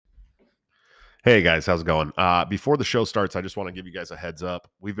Hey guys, how's it going? Before the show starts, I just want to give you guys a heads up.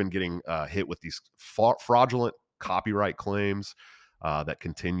 We've been getting hit with these fraudulent copyright claims that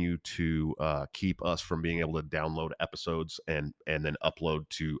continue to keep us from being able to download episodes and then upload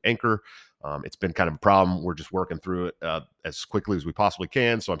to Anchor. It's been kind of a problem. We're just working through it as quickly as we possibly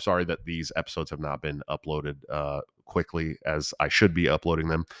can. So I'm sorry that these episodes have not been uploaded quickly as I should be uploading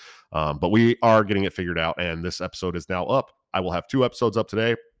them. But we are getting it figured out, and this episode is now up. I will have 2 episodes up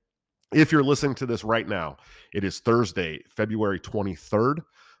today. If you're listening to this right now, it is Thursday, February 23rd.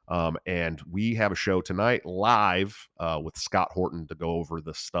 And we have a show tonight live with Scott Horton to go over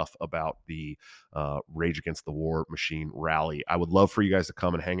the stuff about the Rage Against the War Machine rally. I would love for you guys to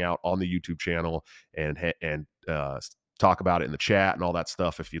come and hang out on the YouTube channel and talk about it in the chat and all that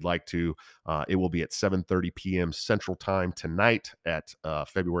stuff if you'd like to. It will be at 7:30 p.m. Central Time tonight at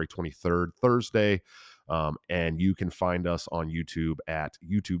February 23rd, Thursday. And you can find us on YouTube at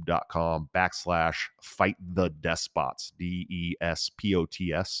youtube.com/Fight the Despots,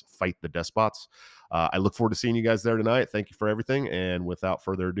 DESPOTS, Fight the Despots. I look forward to seeing you guys there tonight. Thank you for everything. And without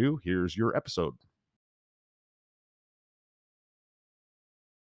further ado, here's your episode.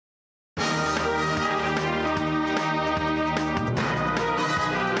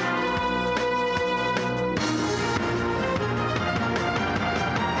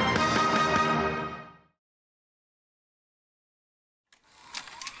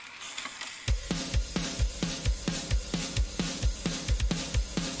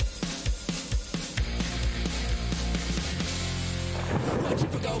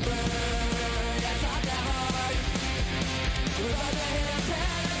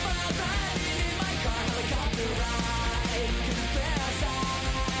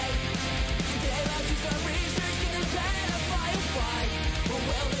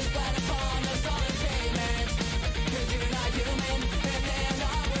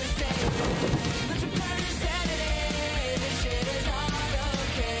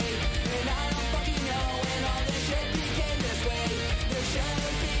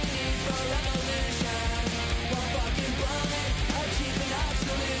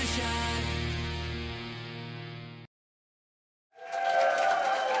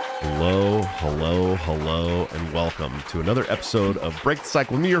 Hello, and welcome to another episode of Break the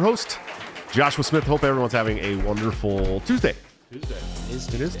Cycle with me, your host, Joshua Smith. Hope everyone's having a wonderful Tuesday. It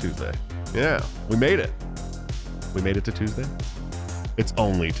is Tuesday. Yeah, we made it. We made it to Tuesday. It's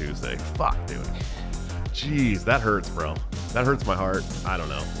only Tuesday. Fuck, dude. Jeez, that hurts, bro. That hurts my heart. I don't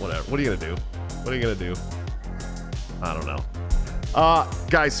know. Whatever. What are you gonna do? What are you gonna do? I don't know.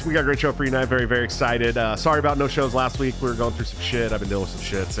 Guys, we got a great show for you tonight. Very, very excited. Sorry about no shows last week. We were going through some shit. I've been dealing with some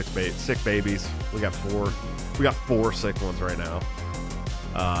shit. Sick babies. We got four sick ones right now.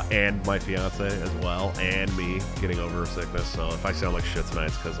 And my fiance as well, and me getting over sickness. So if I sound like shit tonight,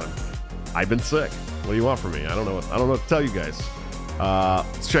 it's because I've been sick. What do you want from me? I don't know what to tell you guys.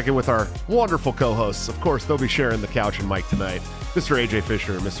 Let's check in with our wonderful co-hosts. Of course, they'll be sharing the couch and mic tonight. Mr. AJ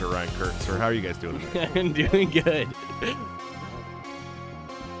Fisher and Mr. Ryan Kurtz. Sir, how are you guys doing today? I'm doing good.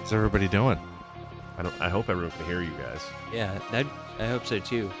 How's everybody doing? I hope everyone can hear you guys. Yeah, I hope so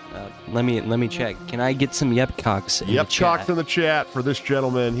too. Let me check. Can I get some yep cocks in the chat? Yep cocks in the chat for this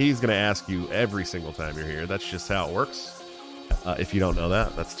gentleman. He's going to ask you every single time you're here. That's just how it works. If you don't know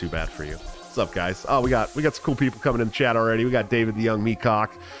that, that's too bad for you. What's up, guys? Oh, we got some cool people coming in the chat already. We got David the Young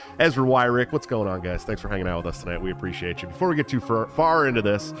Meacock, Ezra Wyrick. What's going on, guys? Thanks for hanging out with us tonight. We appreciate you. Before we get too far into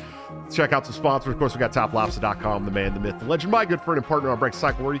this, let's check out some sponsors. Of course, we got TopLobster.com, the man, the myth, the legend, my good friend and partner on Break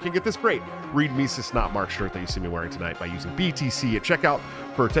Cycle, where you can get this great Read Mises Not Mark shirt that you see me wearing tonight by using BTC at checkout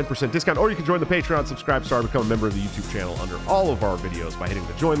for a 10% discount, or you can join the Patreon, subscribe, star, become a member of the YouTube channel under all of our videos by hitting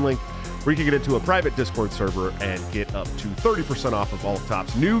the join link, where you can get into a private Discord server and get up to 30% off of all of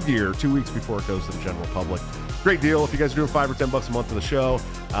Top's new gear 2 weeks before it goes to the general public. Great deal. If you guys are doing $5 or $10 a month for the show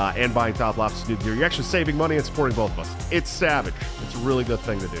and buying Top Lobster's new gear, you're actually saving money and supporting both of us. It's savage. It's a really good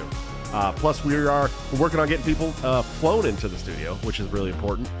thing to do. Plus, we're working on getting people flown into the studio, which is really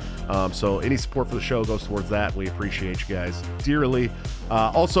important. So any support for the show goes towards that. We appreciate you guys dearly.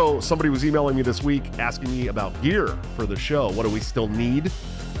 Also, somebody was emailing me this week asking me about gear for the show. What do we still need?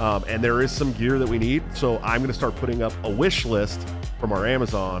 And there is some gear that we need. So I'm going to start putting up a wish list from our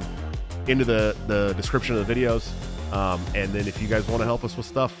Amazon into the description of the videos. And then if you guys want to help us with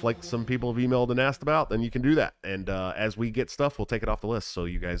stuff like some people have emailed and asked about, then you can do that. And as we get stuff, we'll take it off the list so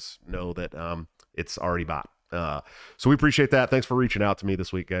you guys know that it's already bought. So we appreciate that. Thanks for reaching out to me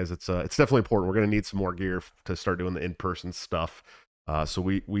this week, guys. It's definitely important. We're going to need some more gear to start doing the in-person stuff. So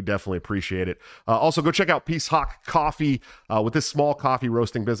we definitely appreciate it. Also, go check out Peace Hawk Coffee. With this small coffee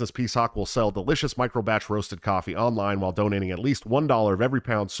roasting business, Peace Hawk will sell delicious micro batch roasted coffee online while donating at least $1 of every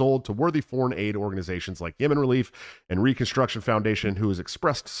pound sold to worthy foreign aid organizations like Yemen Relief and Reconstruction Foundation, who has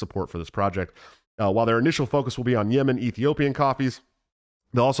expressed support for this project. While their initial focus will be on Yemen Ethiopian coffees,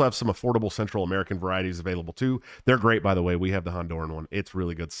 they'll also have some affordable Central American varieties available too. They're great, by the way. We have the Honduran one. It's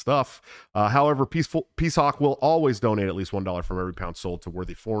really good stuff. However, Peace Hawk will always donate at least $1 from every pound sold to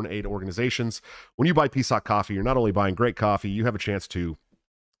worthy foreign aid organizations. When you buy Peace Hawk coffee, you're not only buying great coffee, you have a chance to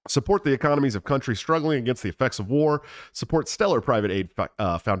support the economies of countries struggling against the effects of war, support stellar private aid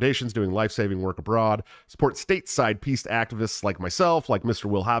foundations doing life-saving work abroad, support stateside peace activists like myself, like Mr.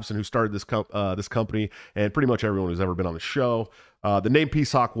 Will Hobson, who started this company, and pretty much everyone who's ever been on the show. The name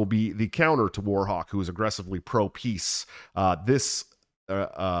Peace Hawk will be the counter to Warhawk, who is aggressively pro-peace.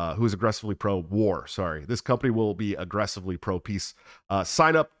 Who is aggressively pro-war. Sorry. This company will be aggressively pro-peace.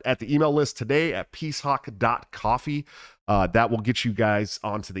 Sign up at the email list today at peacehawk.coffee. That will get you guys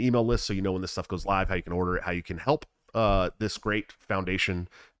onto the email list so you know when this stuff goes live, how you can order it, how you can help this great foundation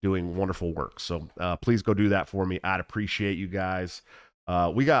doing wonderful work. So please go do that for me. I'd appreciate you guys.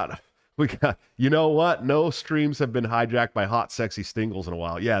 We got, you know what? No streams have been hijacked by hot, sexy Stingles in a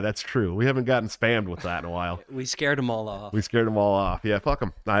while. Yeah, that's true. We haven't gotten spammed with that in a while. We scared them all off. We scared them all off. Yeah, fuck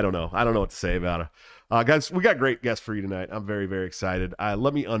them. I don't know. I don't know what to say about it. Guys, we got great guests for you tonight. I'm very, very excited.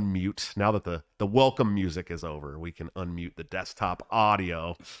 Let me unmute. Now that the welcome music is over, we can unmute the desktop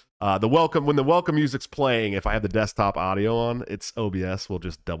audio. When the welcome music's playing, if I have the desktop audio on, it's OBS. We'll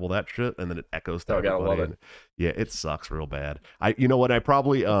just double that shit, and then it echoes to everybody. Love it. Yeah, it sucks real bad. You know what? I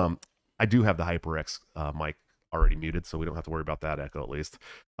do have the HyperX mic already muted, so we don't have to worry about that echo at least.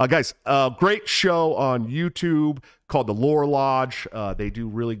 Guys, great show on YouTube called The Lore Lodge. They do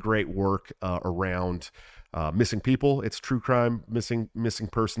really great work around missing people. It's true crime, missing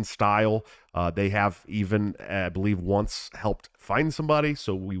person style. They have even, I believe, once helped find somebody,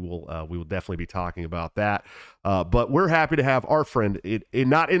 so we will definitely be talking about that. But we're happy to have our friend,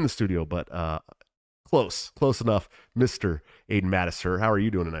 not in the studio, but close enough, Mr. Aidan Mattis. How are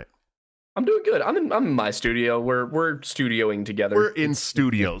you doing tonight? I'm doing good. I'm in my studio. We're studioing together. We're in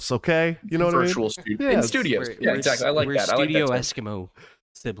studios, okay? You know what I mean? Virtual studio. Yeah, in studios. Yeah, exactly. I like that. We're studio like that Eskimo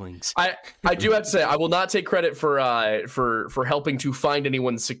siblings. I do have to say I will not take credit for helping to find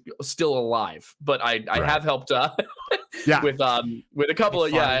anyone still alive, but I have helped with a couple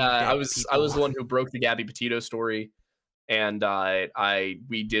of I was the one who broke the Gabby Petito story, and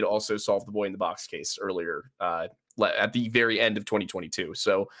we did also solve the Boy in the Box case earlier at the very end of 2022.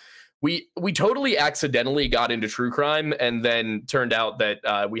 So we totally accidentally got into true crime, and then turned out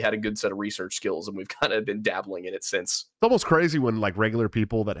that we had a good set of research skills, and we've kind of been dabbling in it since. It's almost crazy when like regular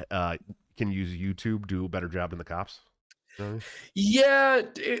people that can use YouTube do a better job than the cops. Yeah,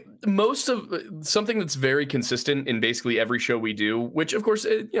 most of something that's very consistent in basically every show we do, which of course,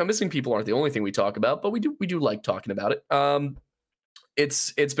 missing people aren't the only thing we talk about, but we do like talking about it.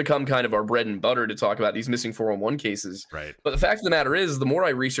 It's become kind of our bread and butter to talk about these missing 411 cases. Right. But the fact of the matter is, the more I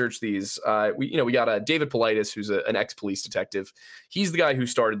research these, we got David Politis, who's an ex-police detective. He's the guy who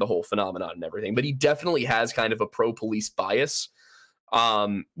started the whole phenomenon and everything, but he definitely has kind of a pro-police bias,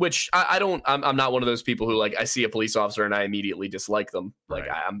 which I'm not one of those people who, like, I see a police officer and I immediately dislike them. Like,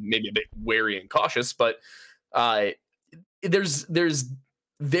 right. I'm maybe a bit wary and cautious, but there's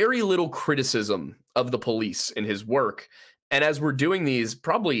very little criticism of the police in his work. And as we're doing these,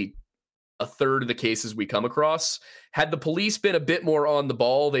 probably a third of the cases we come across, had the police been a bit more on the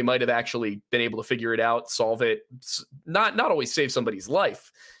ball, they might have actually been able to figure it out, solve it, not always save somebody's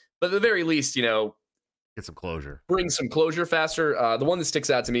life, but at the very least, get some closure, bring some closure faster. The one that sticks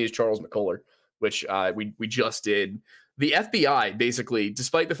out to me is Charles McCuller, which we just did. The FBI, basically,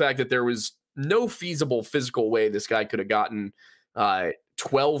 despite the fact that there was no feasible physical way this guy could have gotten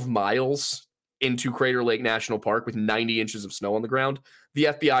 12 miles into Crater Lake National Park with 90 inches of snow on the ground, the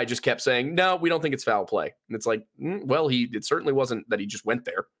FBI just kept saying, no, we don't think it's foul play. And it's like, well, it certainly wasn't that he just went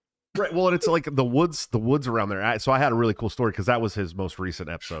there. Right. Well, and it's like the woods around there. So I had a really cool story because that was his most recent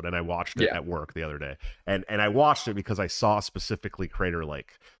episode, and I watched it at work the other day. And I watched it because I saw specifically Crater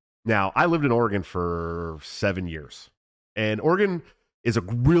Lake. Now, I lived in Oregon for 7 years, and Oregon is a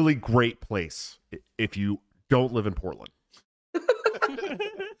really great place if you don't live in Portland.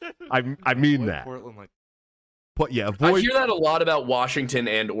 I mean that. Portland, I hear that a lot about Washington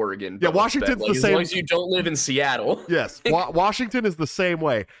and Oregon. Yeah, Washington's the same. As long as you don't live in Seattle. Yes, Washington is the same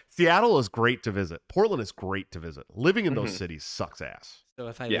way. Seattle is great to visit. Portland is great to visit. Living in those cities sucks ass. So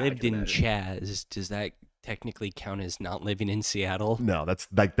if I lived in Chaz, does that technically count as not living in Seattle? No,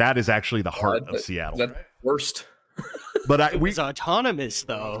 that is actually the heart of Seattle. That's worst. But it was autonomous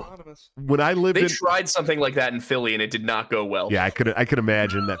though. When I lived they tried something like that in Philly and it did not go well. Yeah, I could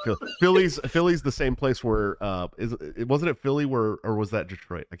imagine that. Philly's the same place where wasn't it Philly or was that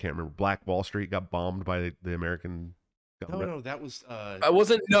Detroit? I can't remember. Black Wall Street got bombed by the American government. No, that was I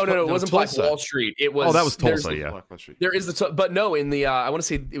wasn't it wasn't Tulsa. Black Wall Street. It was that was Tulsa, yeah. There is but no, in the I want to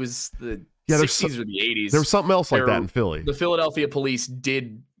say it was the 60s or the 80s. There was something else like that in Philly. The Philadelphia police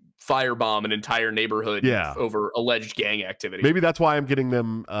did firebomb an entire neighborhood over alleged gang activity. Maybe that's why I'm getting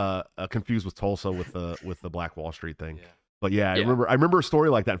them confused with Tulsa with the Black Wall Street thing. Yeah. But I remember a story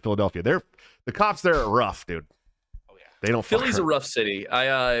like that in Philadelphia. The cops there are rough, dude. Oh yeah. They don't Philly's a rough city.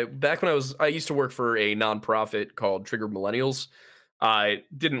 Back when I used to work for a nonprofit called Triggered Millennials. I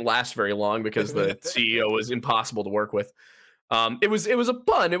didn't last very long because the CEO was impossible to work with. It was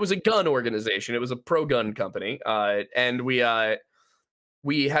a gun organization. It was a pro-gun company. And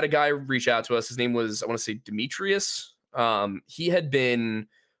we had a guy reach out to us. His name was, I want to say, Demetrius. He had been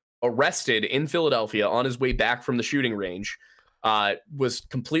arrested in Philadelphia on his way back from the shooting range. Was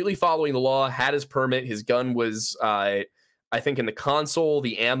completely following the law, had his permit. His gun was, I think, in the console.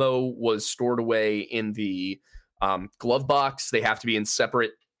 The ammo was stored away in the glove box. They have to be in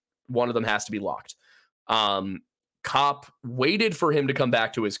separate. One of them has to be locked. Cop waited for him to come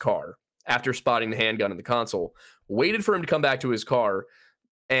back to his car after spotting the handgun in the console. Waited for him to come back to his car.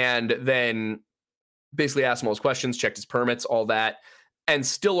 And then basically asked him all his questions, checked his permits, all that, and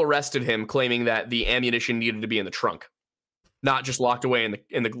still arrested him, claiming that the ammunition needed to be in the trunk, not just locked away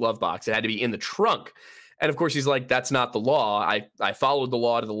in the glove box. It had to be in the trunk. And of course, he's like, "That's not the law. I followed the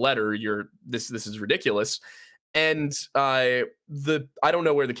law to the letter. This is ridiculous." And I don't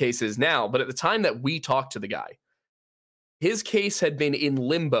know where the case is now, but at the time that we talked to the guy, his case had been in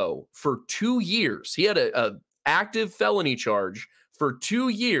limbo for 2 years. He had a active felony charge for 2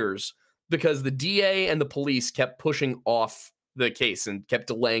 years because the DA and the police kept pushing off the case and kept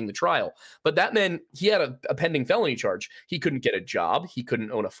delaying the trial. But that meant he had a pending felony charge. He couldn't get a job. He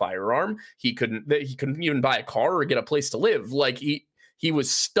couldn't own a firearm. He couldn't even buy a car or get a place to live. Like he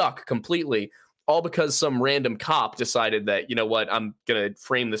was stuck completely, all because some random cop decided that, you know what, I'm going to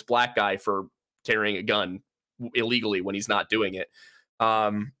frame this black guy for carrying a gun illegally when he's not doing it.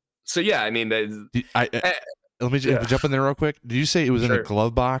 So yeah, I mean, let me jump in there real quick. Did you say it was in a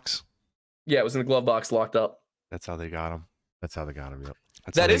glove box? Yeah, it was in the glove box, locked up. That's how they got him. That's how they got him. Yep.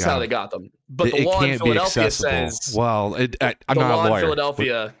 That is how they got them. But the law in Philadelphia says. Well, I'm not a lawyer. The law in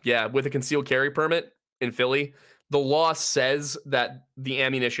Philadelphia, with a concealed carry permit in Philly, the law says that the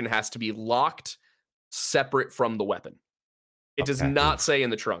ammunition has to be locked separate from the weapon. It does not say in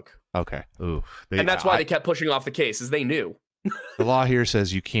the trunk. Okay. Ooh, and that's why they kept pushing off the case, is they knew. The law here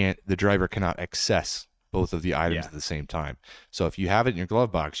says the driver cannot access both of the items at the same time. So if you have it in your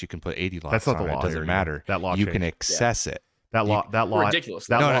glove box, you can put 80 locks. That's not the law. It doesn't matter. That law you changed. can access it. That law ridiculous.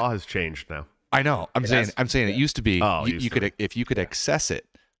 That law has changed now. I know. I'm saying it used to be if you could access it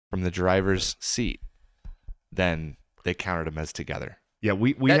from the driver's seat, then they counted them as together. Yeah,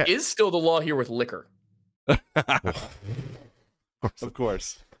 that is still the law here with liquor. Of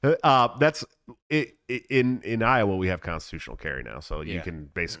course. That's it. In Iowa, we have constitutional carry now, so you can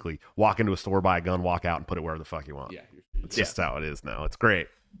basically walk into a store, buy a gun, walk out, and put it wherever the fuck you want. Yeah, it's just how it is now. It's great,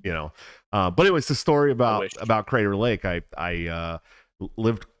 you know. But anyways, the story about Crater Lake. I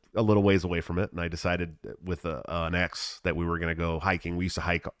lived a little ways away from it, and I decided with an ex that we were going to go hiking. We used to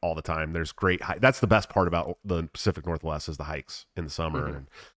hike all the time. There's great. That's the best part about the Pacific Northwest is the hikes in the summer. Mm-hmm.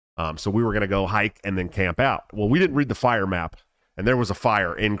 And so we were going to go hike and then camp out. Well, we didn't read the fire map. And there was a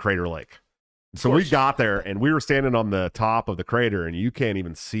fire in Crater Lake. So we got there and we were standing on the top of the crater and you can't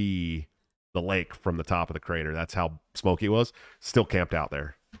even see the lake from the top of the crater. That's how smoky it was. Still camped out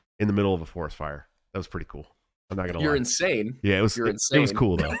there in the middle of a forest fire. That was pretty cool. I'm not going to lie. You're insane. Yeah, it was insane. It was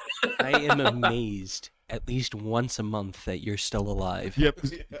cool though. I am amazed at least once a month that you're still alive. Yep.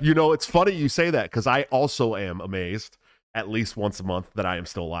 You know, it's funny you say that because I also am amazed at least once a month that I am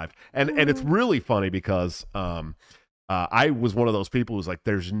still alive. And it's really funny because I was one of those people who's like,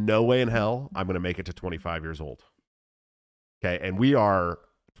 there's no way in hell I'm going to make it to 25 years old. Okay. And we are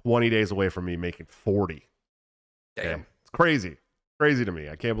 20 days away from me making 40. Damn. Okay? It's crazy. Crazy to me.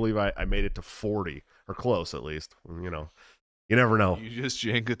 I can't believe I made it to 40 or close at least. You know, you never know. You just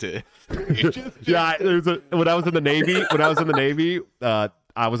janked it. Yeah. When I was in the Navy,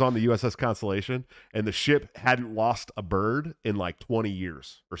 I was on the USS Constellation, and the ship hadn't lost a bird in like 20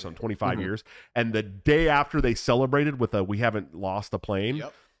 years or something, 25 years. And the day after they celebrated with we haven't lost a plane,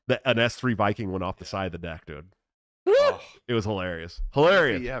 an S-3 Viking went off the side of the deck, dude. Oh, it was hilarious.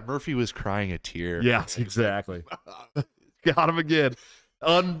 Hilarious. Yeah, Murphy was crying a tear. Yes, exactly. Got him again.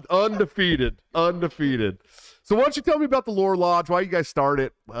 Undefeated. So So why don't you tell me about the Lore Lodge, why you guys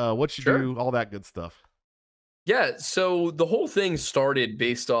started, what you do, all that good stuff. Yeah, so the whole thing started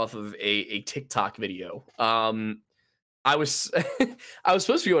based off of a TikTok video. I was I was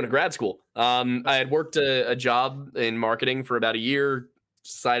supposed to be going to grad school. I had worked a job in marketing for about a year,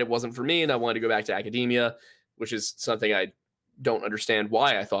 decided it wasn't for me, and I wanted to go back to academia, which is something I don't understand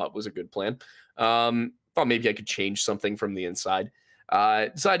why I thought was a good plan. Thought maybe I could change something from the inside.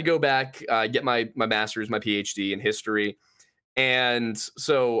 Decided to go back, get my master's, my PhD in history. And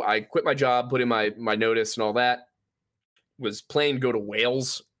so I quit my job, put in my notice and all that. Was planning to go to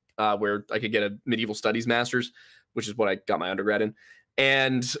Wales, where I could get a medieval studies master's, which is what I got my undergrad in.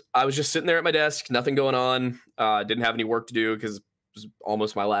 And I was just sitting there at my desk, nothing going on. Didn't have any work to do because it was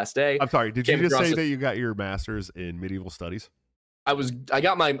almost my last day. I'm sorry, did you just say that you got your master's in medieval studies? I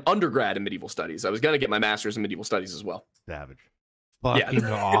got my undergrad in medieval studies. I was going to get my master's in medieval studies as well. Savage. Fucking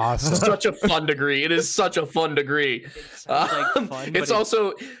awesome. Such a fun degree. It is such a fun degrry. Fun,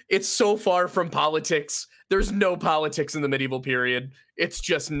 it's so far from politics. There's no politics in the medieval period. It's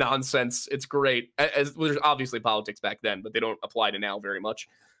just nonsense. It's great. There's obviously politics back then, but they don't apply to now very much.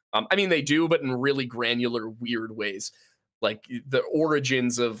 I mean, they do, but in really granular, weird ways, like the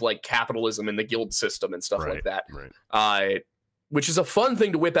origins of like capitalism and the guild system and stuff like that. Right. Which is a fun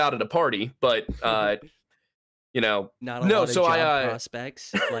thing to whip out at a party, but not a lot of job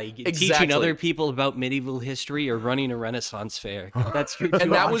prospects, like teaching other people about medieval history or running a Renaissance fair. That's your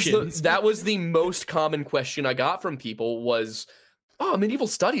and that was the most common question I got from people was, "Oh, medieval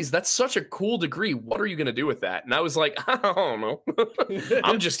studies, that's such a cool degree. What are you going to do with that?" And I was like, "I don't know.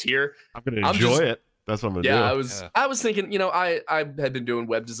 I'm just here. I'm going to enjoy it. That's what I'm going to do." I was thinking, I had been doing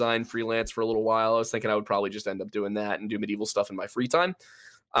web design freelance for a little while. I was thinking I would probably just end up doing that and do medieval stuff in my free time.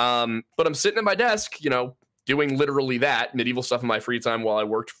 But I'm sitting at my desk, doing literally that, medieval stuff in my free time while I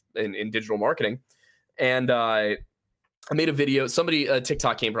worked in digital marketing. And I made a video.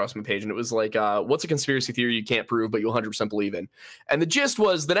 TikTok came across my page and it was like, what's a conspiracy theory you can't prove, but you 100% believe in? And the gist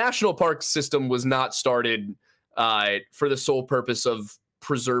was the national park system was not started for the sole purpose of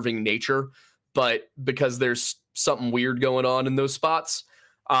preserving nature, but because there's something weird going on in those spots.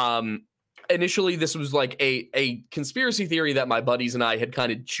 Initially, this was like a conspiracy theory that my buddies and I had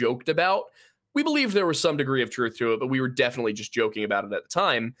kind of joked about. We believed there was some degree of truth to it, but we were definitely just joking about it at the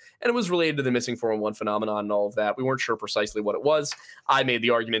time. And it was related to the missing 411 phenomenon and all of that. We weren't sure precisely what it was. I made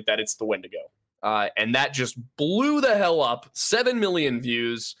the argument that it's the Wendigo. And that just blew the hell up. 7 million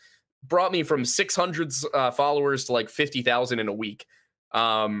views, brought me from 600 followers to like 50,000 in a week.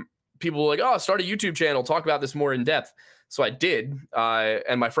 People were like, "Oh, start a YouTube channel, talk about this more in depth." So I did.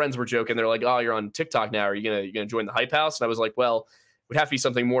 And my friends were joking. They're like, "Oh, you're on TikTok now. Are you gonna join the Hype House?" And I was like, "Well, would have to be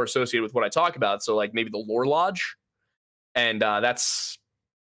something more associated with what I talk about. So like maybe the Lore Lodge." And that's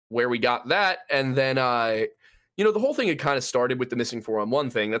where we got that. And then, the whole thing had kind of started with the missing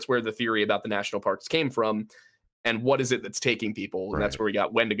 411 thing. That's where the theory about the national parks came from. And what is it that's taking people? And that's where we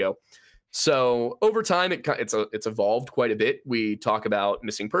got Wendigo. So over time, it's evolved quite a bit. We talk about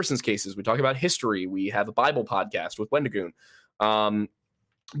missing persons cases. We talk about history. We have a Bible podcast with Wendigoon.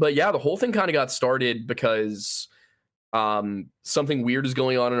 But yeah, the whole thing kind of got started because something weird is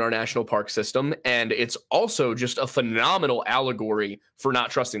going on in our national park system, and it's also just a phenomenal allegory for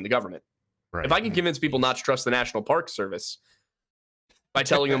not trusting the government. Right. If I can convince people not to trust the National Park Service by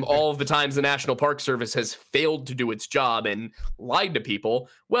telling them all of the times the National Park Service has failed to do its job and lied to people,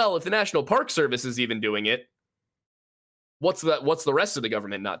 well, if the National Park Service is even doing it, what's the rest of the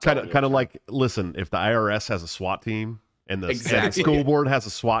government not telling you? Kind of like, listen, if the IRS has a SWAT team and the school board has a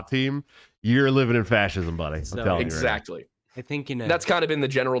SWAT team, you're living in fascism, buddy. I'm telling you. Exactly. I think that's kind of been the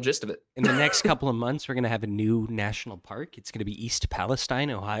general gist of it. In the next couple of months, we're going to have a new national park. It's going to be East Palestine,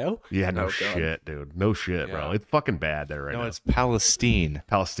 Ohio. Yeah, no shit, dude. No shit, bro. It's fucking bad there right now. No, it's Palestine.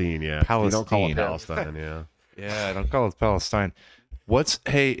 Palestine, yeah. Palestine. You don't call it Palestine, yeah. Yeah, don't call it Palestine.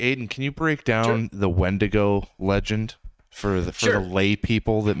 Hey, Aiden, can you break down the Wendigo legend for the lay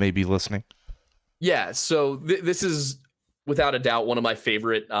people that may be listening? Yeah, so this is without a doubt one of my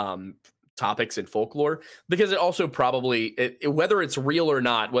favorite topics in folklore, because it also probably, whether it's real or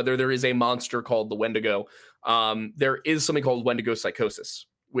not, whether there is a monster called the Wendigo, there is something called Wendigo psychosis,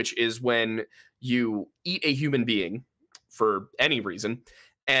 which is when you eat a human being for any reason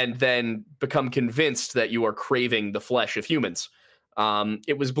and then become convinced that you are craving the flesh of humans.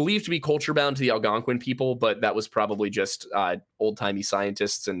 It was believed to be culture bound to the Algonquin people, but that was probably just old-timey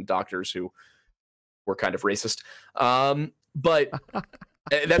scientists and doctors who were kind of racist. But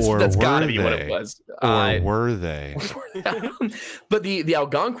that's gotta be what it was. Or were they? But the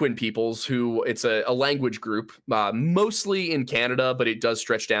Algonquin peoples, who it's a language group, mostly in Canada, but it does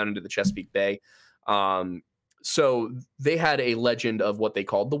stretch down into the Chesapeake Bay. So they had a legend of what they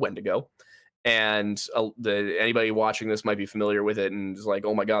called the Wendigo. And anybody watching this might be familiar with it and is like,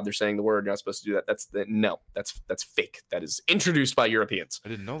 oh my God, they're saying the word. You're not supposed to do that. That's fake. That is introduced by Europeans. I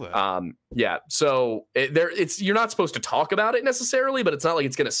didn't know that. Yeah. So you're not supposed to talk about it necessarily, but it's not like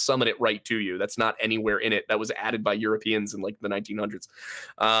it's going to summon it right to you. That's not anywhere in it. That was added by Europeans in like the 1900s.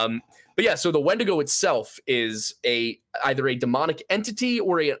 But yeah, so the Wendigo itself is either a demonic entity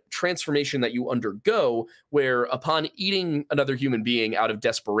or a transformation that you undergo, where upon eating another human being out of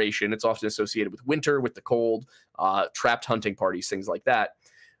desperation, it's often associated with winter, with the cold, trapped hunting parties, things like that.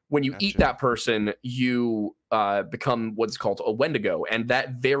 When you eat that person, you become what's called a Wendigo, and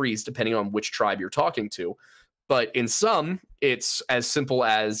that varies depending on which tribe you're talking to. But in some, it's as simple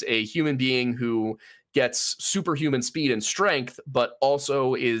as a human being who gets superhuman speed and strength, but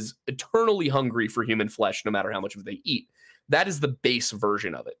also is eternally hungry for human flesh, no matter how much of it they eat. That is the base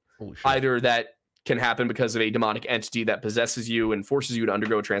version of it. Either that can happen because of a demonic entity that possesses you and forces you to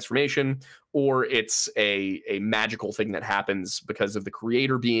undergo a transformation, or it's a magical thing that happens because of the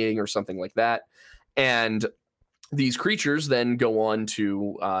creator being or something like that. And these creatures then go on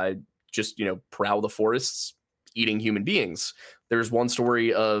to just, prowl the forests, eating human beings. There's one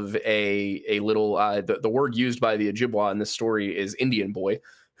story of a little, the word used by the Ojibwa in this story is Indian boy,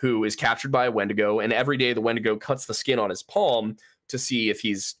 who is captured by a Wendigo, and every day the Wendigo cuts the skin on his palm to see if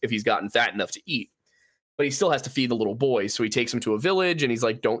he's gotten fat enough to eat. But he still has to feed the little boy, so he takes him to a village, and he's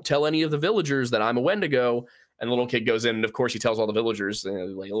like, don't tell any of the villagers that I'm a Wendigo. And the little kid goes in, and of course he tells all the villagers,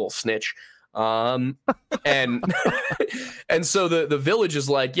 like a little snitch. And and so the village is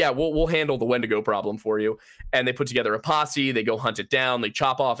like, yeah, we'll handle the Wendigo problem for you. And they put together a posse, they go hunt it down, they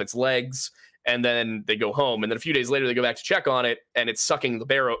chop off its legs, and then they go home. And then a few days later they go back to check on it, and it's sucking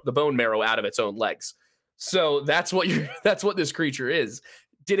the bone marrow out of its own legs. So that's what this creature is.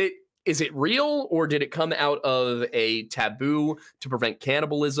 Is it real, or did it come out of a taboo to prevent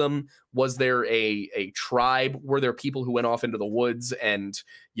cannibalism? Was there a tribe? Were there people who went off into the woods and,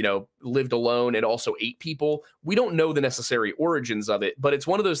 lived alone and also ate people? We don't know the necessary origins of it, but it's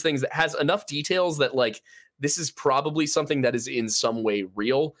one of those things that has enough details that, like, this is probably something that is in some way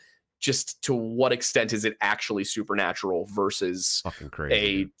real. Just to what extent is it actually supernatural versus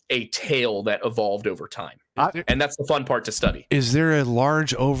a tale that evolved over time? And that's the fun part to study. Is there a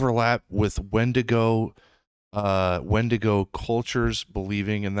large overlap with Wendigo cultures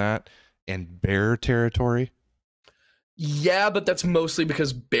believing in that and bear territory? Yeah, but that's mostly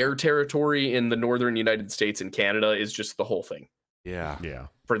because bear territory in the northern United States and Canada is just the whole thing. Yeah.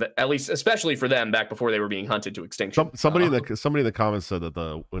 At least, especially for them back before they were being hunted to extinction. Somebody in the comments said that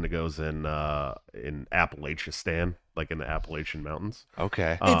the Wendigos in Appalachian, like in the Appalachian Mountains.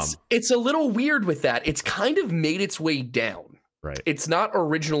 Okay. It's a little weird with that. It's kind of made its way down. Right. It's not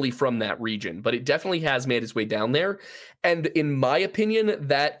originally from that region, but it definitely has made its way down there. And in my opinion,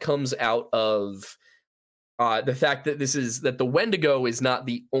 that comes out of the fact that that the Wendigo is not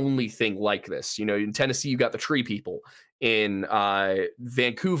the only thing like this. In Tennessee, you've got the tree people. In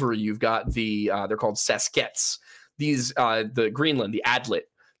Vancouver, you've got they're called Saskets. The Greenland, the Adlet.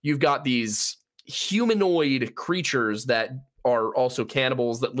 You've got these humanoid creatures that are also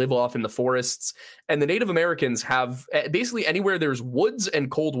cannibals that live off in the forests. And the Native Americans have basically anywhere there's woods and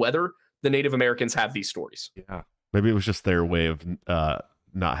cold weather, the Native Americans have these stories. Yeah. Maybe it was just their way of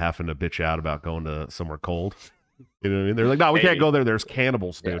not having to bitch out about going to somewhere cold. You know what I mean? They're like, no, we can't go there. There's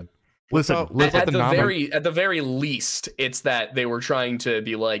cannibals, dude. Yeah. Listen, at the very least, it's that they were trying to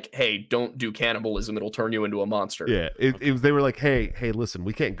be like, hey, don't do cannibalism. It'll turn you into a monster. Yeah. They were like, hey, listen,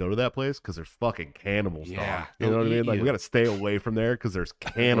 we can't go to that place because there's fucking cannibals. Yeah. You know what I mean? Like, we got to stay away from there because there's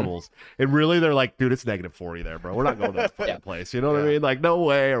cannibals. And really, they're like, dude, it's -40 there, bro. We're not going to that fucking place. You know what I mean? Like, no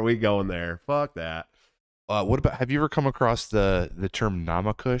way are we going there. Fuck that. What about, have you ever come across the term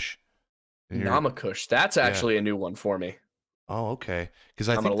Namakush? Namakush. That's actually a new one for me. Oh, okay. Because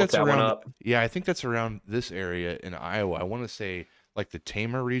I think that's around. Yeah, I think that's around this area in Iowa. I want to say like the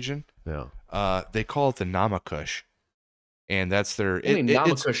Tama region. Yeah. They call it the Namakush, and that's their.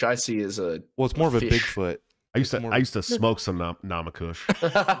 Namakush I see is it's more of a Bigfoot. I used to smoke some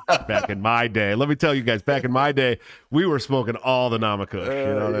Namakush back in my day. Let me tell you guys, back in my day, we were smoking all the Namakush.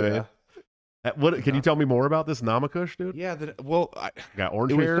 You know what I mean? What can you tell me more about this Namakush, dude? Yeah, I got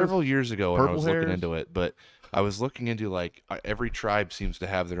orange hair. It was several years ago when I was looking hairs? into it, but I was looking into like every tribe seems to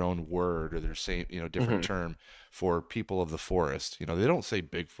have their own word or their same, different term for people of the forest. They don't say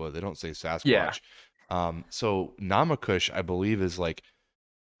Bigfoot, they don't say Sasquatch. Yeah. So Namakush, I believe, is like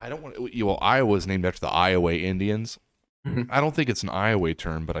Iowa is named after the Iowa Indians. I don't think it's an Iowa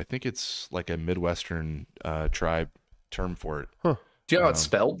term, but I think it's like a Midwestern tribe term for it. Huh. Do you know how it's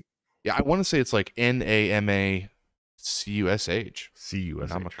spelled? Yeah, I want to say it's like Namacush. Cush.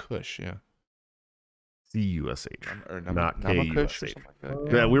 Namacush, yeah. Cush. Or not Namacush.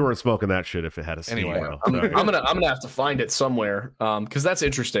 Like yeah, we weren't smoking that shit if it had a C. Anyway, I'm gonna have to find it somewhere because that's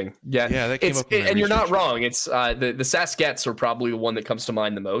interesting. Yeah, that came up in and you're not wrong. It's the Saskets are probably the one that comes to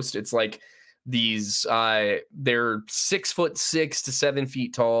mind the most. It's like these they're 6'6" to 7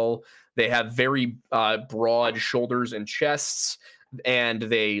 feet tall. They have very broad shoulders and chests, and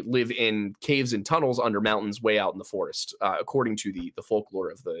they live in caves and tunnels under mountains way out in the forest, according to the folklore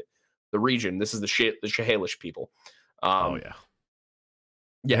of the region. This is the Chehalis people. Oh yeah.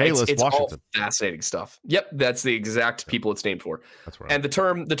 Yeah, it's all fascinating stuff. Yep, that's the exact people it's named for. That's right. And the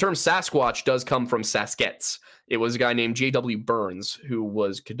term Sasquatch does come from Saskets. It was a guy named J.W. Burns who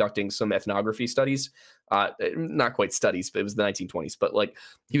was conducting some ethnography studies. Not quite studies, but it was the 1920s. But like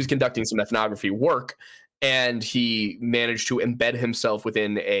he was conducting some ethnography work, and he managed to embed himself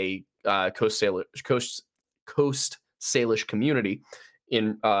within a Coast Salish community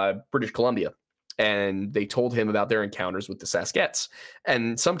in British Columbia. And they told him about their encounters with the Saskets.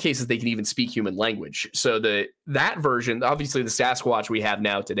 And in some cases, they can even speak human language. So that version, obviously the Sasquatch we have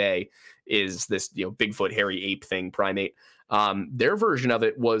now today is this, Bigfoot, hairy ape thing, primate. Their version of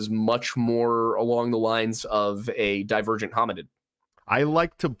it was much more along the lines of a divergent hominid. I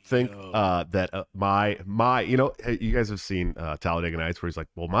like to think that my you guys have seen Talladega Nights where he's like,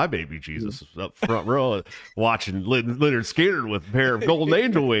 well, my baby Jesus is up front row watching Lynyrd Skynyrd with a pair of golden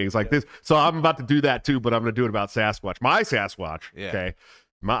angel wings like this. So I'm about to do that too, but I'm going to do it about Sasquatch. My Sasquatch, okay?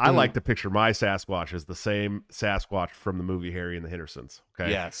 I like to picture my Sasquatch as the same Sasquatch from the movie Harry and the Hendersons.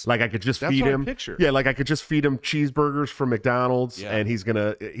 Okay, yes, like I could just feed him. Yeah, like I could just feed him cheeseburgers from McDonald's, and he's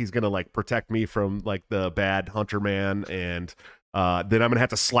gonna like protect me from like the bad hunter man and. Then I'm gonna have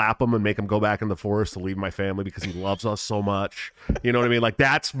to slap him and make him go back in the forest to leave my family because he loves us so much. You know what I mean? Like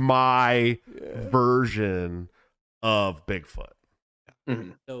that's my version of Bigfoot. Mm-hmm.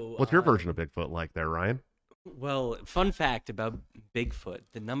 So, what's your version of Bigfoot like there, Ryan? Well, fun fact about Bigfoot: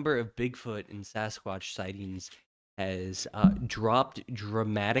 the number of Bigfoot and Sasquatch sightings has dropped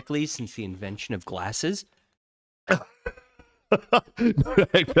dramatically since the invention of glasses.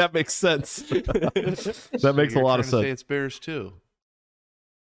 That makes sense. That makes a lot of sense. Say it's bears too.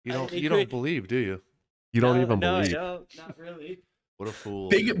 You don't believe, do you? You don't even believe. No, not really. What a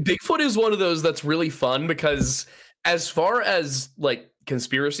fool. Bigfoot is one of those that's really fun because as far as like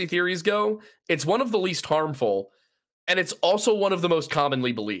conspiracy theories go, it's one of the least harmful, and it's also one of the most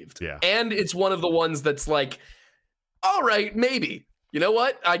commonly believed. Yeah. And it's one of the ones that's like, all right, maybe. You know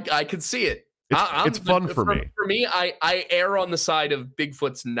what? I could see it. It's fun for me. For me, I err on the side of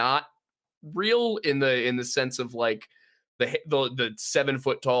Bigfoot's not real in the sense of like the 7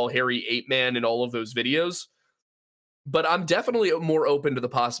 foot tall hairy ape man in all of those videos. But I'm definitely more open to the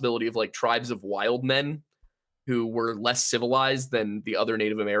possibility of like tribes of wild men who were less civilized than the other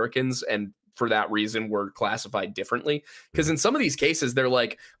Native Americans, and for that reason were classified differently. Because in some of these cases, they're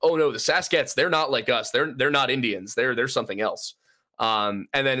like, oh no, the Saskets, they're not like us. They're not Indians. They're something else. And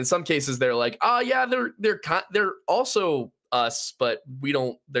then in some cases they're like, oh yeah, they're also us, but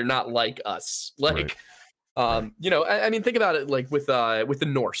they're not like us. Like, right. I mean, think about it like with the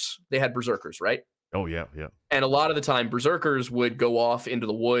Norse, they had berserkers, right? Oh yeah. And a lot of the time berserkers would go off into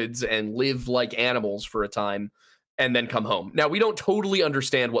the woods and live like animals for a time and then come home. Now we don't totally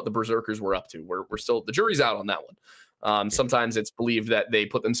understand what the berserkers were up to. We're still, the jury's out on that one. Sometimes it's believed that they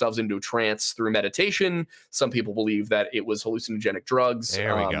put themselves into a trance through meditation. Some people believe that it was hallucinogenic drugs,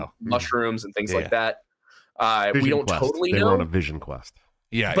 there we go. Mushrooms and things like that. We don't totally know. They were on a vision quest.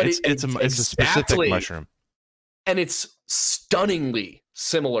 Yeah, but it's a specific mushroom. And it's stunningly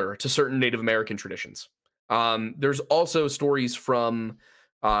similar to certain Native American traditions. There's also stories from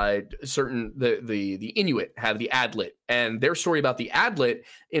certain the Inuit have the Adlet, and their story about the Adlet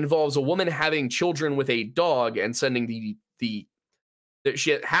involves a woman having children with a dog and sending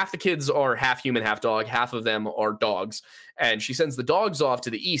half the kids are half human, half dog, half of them are dogs, and she sends the dogs off to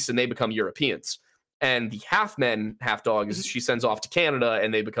the east and they become Europeans, and the half men, half dogs she sends off to Canada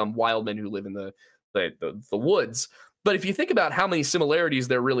and they become wild men who live in the woods. But if you think about how many similarities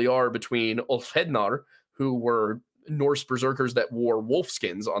there really are between Ulfhednar, who were Norse berserkers that wore wolf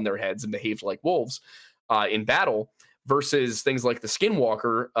skins on their heads and behaved like wolves in battle, versus things like the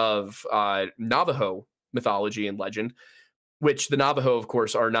Skinwalker of Navajo mythology and legend, which the Navajo, of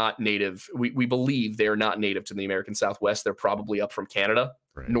course, are not native. We believe they are not native to the American Southwest. They're probably up from Canada,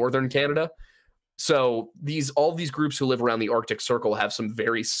 right. Northern Canada. So all these groups who live around the Arctic Circle have some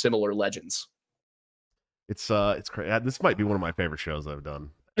very similar legends. It's crazy. This might be one of my favorite shows I've done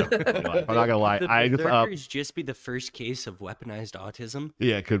I'm not gonna lie. The berserkers just be the first case of weaponized autism.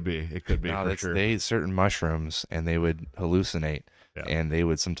 Yeah, it could be. It could be. No, for sure. They ate certain mushrooms and they would hallucinate, and they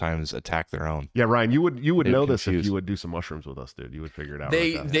would sometimes attack their own. Yeah, Ryan, you would know this if you would do some mushrooms with us, dude. You would figure it out.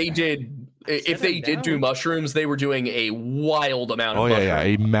 They did. If they did do mushrooms, they were doing a wild amount of mushrooms.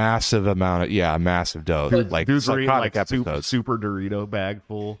 A massive amount of a massive dose. Like dudes were eating like episodes. super Dorito bag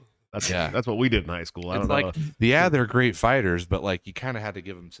full. That's what we did in high school. I don't know. They're great fighters, but like you kind of had to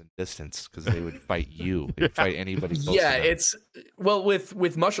give them some distance because they would fight you. They'd fight anybody close to them. It's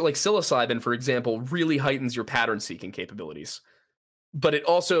with mushroom, like psilocybin, for example, really heightens your pattern seeking capabilities, but it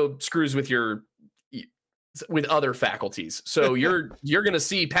also screws with other faculties. So you're going to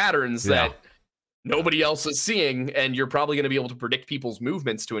see patterns that nobody else is seeing, and you're probably going to be able to predict people's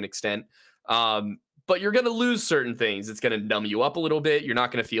movements to an extent. But you're going to lose certain things. It's going to numb you up a little bit. You're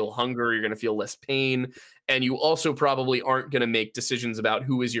not going to feel hunger. You're going to feel less pain. And you also probably aren't going to make decisions about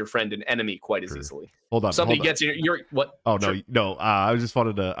who is your friend and enemy quite as easily. Hold on. Somebody gets you're what? Oh, no. I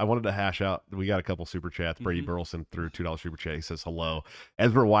wanted to hash out. We got a couple super chats. Brady Burleson threw $2 super chat. He says hello.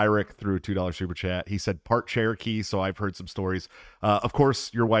 Ezra Wyrick threw $2 super chat. He said part Cherokee. So I've heard some stories. Of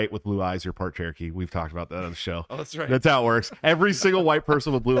course, you're white with blue eyes. You're part Cherokee. We've talked about that on the show. Oh, that's right. That's how it works. Every single white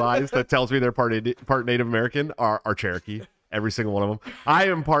person with blue eyes that tells me they're part Native American are Cherokee. Every single one of them. I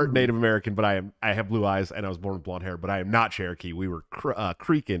am part Native American, but I have blue eyes and I was born with blonde hair, but I am not Cherokee. We were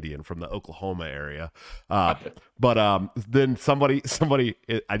Creek Indian from the Oklahoma area. But then somebody,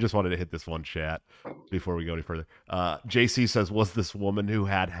 I just wanted to hit this one chat before we go any further. JC says, was this woman who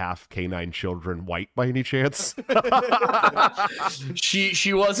had half canine children white by any chance?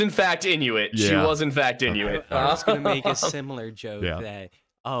 She was in fact Inuit. Yeah. She was in fact Inuit. I was going to make a similar joke that,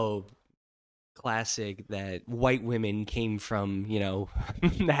 classic that white women came from,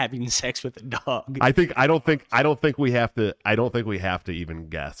 having sex with a dog. I don't think we have to even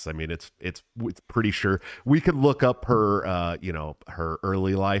guess. I mean, it's pretty sure we could look up her her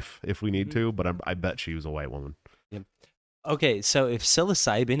early life if we need to, but I bet she was a white woman. Yep. Okay, so if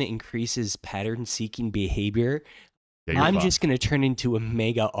psilocybin increases pattern seeking behavior, I'm just going to turn into a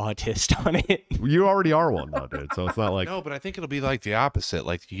mega autist on it. You already are one, though, dude. So it's not like... No, but I think it'll be like the opposite.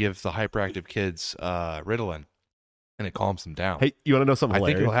 Like you give the hyperactive kids Ritalin, and it calms them down. Hey, you want to know something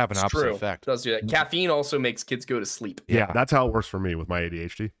hilarious? I think it'll have an opposite effect. It does do that. Caffeine also makes kids go to sleep. Yeah, that's how it works for me with my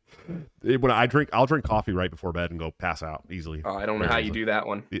ADHD. When I'll drink coffee right before bed and go pass out easily. Oh, I don't know how you do that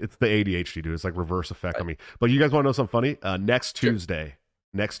one. It's the ADHD, dude. It's like reverse effect on me. But you guys want to know something funny? Next Tuesday,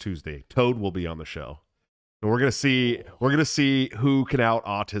 Toad will be on the show. And we're gonna see who can out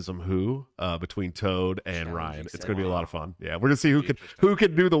autism who between Toad and Ryan. It's gonna be a lot of fun. Yeah, we're gonna see who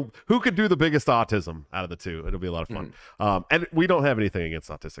could do the biggest autism out of the two. It'll be a lot of fun. And we don't have anything against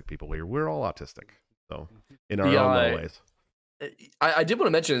autistic people here. We're all autistic, so in our own ways. I did want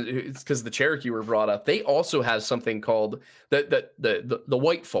to mention, it's because the Cherokee were brought up. They also have something called the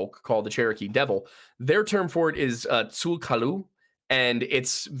white folk called the Cherokee Devil. Their term for it is Tsul'kalu', and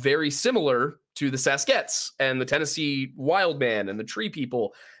it's very similar to the Saskets and the Tennessee Wildman and the Tree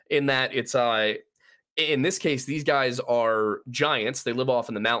People, in that it's in this case, these guys are giants. They live off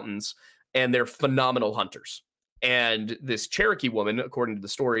in the mountains and they're phenomenal hunters. And this Cherokee woman, according to the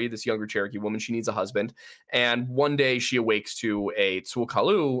story, this younger Cherokee woman, she needs a husband. And one day she awakes to a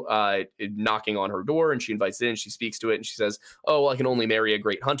Tsul'kalu' knocking on her door, and she invites it in. She speaks to it and she says, "Oh, well, I can only marry a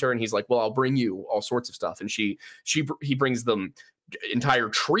great hunter." And he's like, "Well, I'll bring you all sorts of stuff." And he brings them entire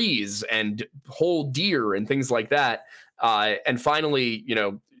trees and whole deer and things like that. And finally,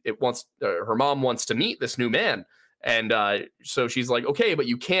 her mom wants to meet this new man. And so she's like, "Okay, but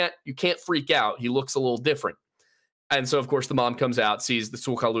you can't freak out. He looks a little different." And so, of course, the mom comes out, sees the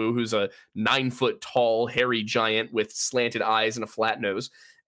Tsul'kalu', who's a 9-foot tall, hairy giant with slanted eyes and a flat nose,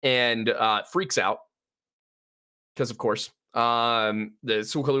 and freaks out. Because, of course, the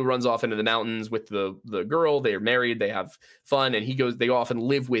Tsul'kalu' runs off into the mountains with the girl. They are married. They have fun. And they often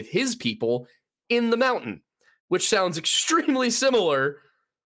live with his people in the mountain, which sounds extremely similar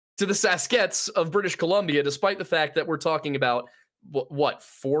to the Saskets of British Columbia, despite the fact that we're talking about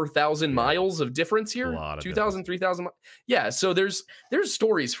 4,000 miles of difference here, 2,000, 3,000. Yeah. So there's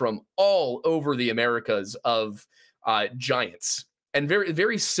stories from all over the Americas of giants, and very,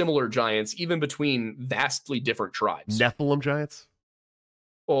 very similar giants, even between vastly different tribes. Nephilim giants.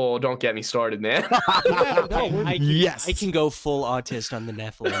 Oh, don't get me started, man. I can go full autist on the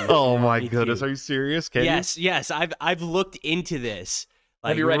Nephilim. Oh my goodness. Are you serious? Yes. I've looked into this.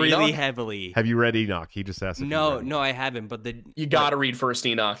 Have you read really Enoch? Heavily. Have you read Enoch? He just asked. No, I haven't. But you gotta read First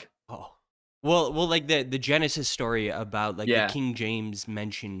Enoch. Oh, well, like the Genesis story about the King James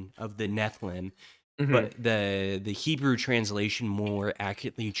mention of the Nephilim. but the Hebrew translation more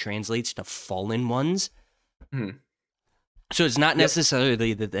accurately translates to fallen ones. So it's not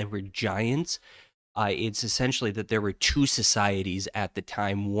necessarily that they were giants. It's essentially that there were two societies at the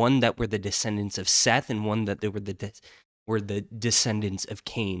time, one that were the descendants of Seth and one that they were the descendants of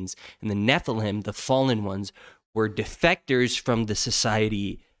Cain's. And the Nephilim, the fallen ones, were defectors from the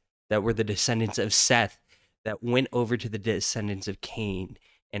society that were the descendants of Seth that went over to the descendants of Cain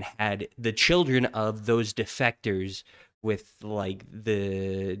and had the children of those defectors with like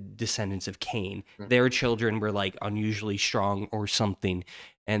the descendants of Cain. Their children were like unusually strong or something,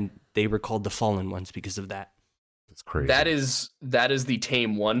 and they were called the fallen ones because of that. That's crazy. That is the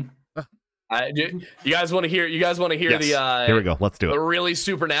tame one. You guys want to hear? Yes. The here we go. Let's do it. The really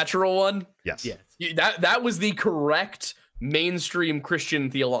supernatural one. Yes. That was the correct mainstream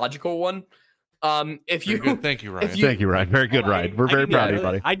Christian theological one. If you thank you, Ryan. Thank you, Ryan. Very good, Ryan. We're very proud of you,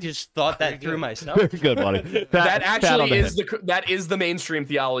 buddy. I just thought that through myself. Very good, buddy. That actually is the mainstream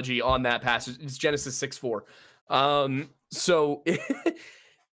theology on that passage. It's Genesis 6:4. So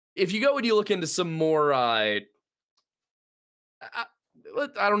if you go and you look into some more, I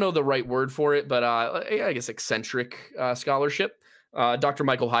don't know the right word for it, but I guess eccentric scholarship. Dr.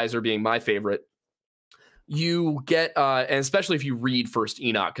 Michael Heiser being my favorite. You get, and especially if you read First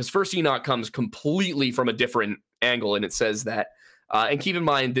Enoch, because First Enoch comes completely from a different angle, and it says that, and keep in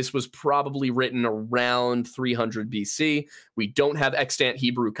mind, this was probably written around 300 BC. We don't have extant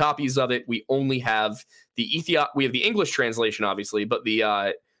Hebrew copies of it. We only have we have the English translation, obviously, but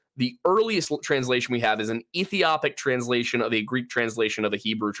the earliest translation we have is an Ethiopic translation of a Greek translation of a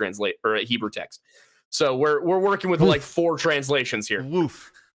Hebrew a Hebrew text. So we're working with like 4 translations here.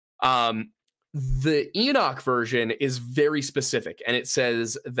 Woof. The Enoch version is very specific, and it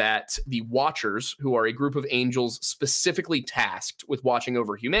says that the Watchers, who are a group of angels specifically tasked with watching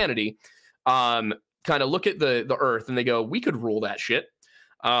over humanity, kind of look at the earth and they go, we could rule that shit.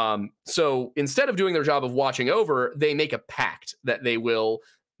 So instead of doing their job of watching over, they make a pact that they will,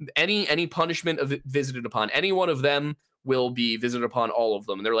 any punishment visited upon any one of them will be visited upon all of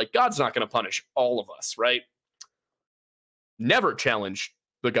them. And they're like, God's not going to punish all of us, right? Never challenge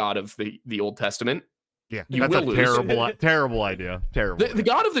the God of the Old Testament. Yeah, you that's will a terrible idea. Terrible. The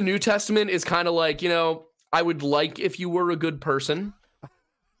God of the New Testament is kind of like, I would like if you were a good person.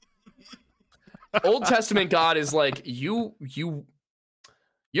 Old Testament God is like, your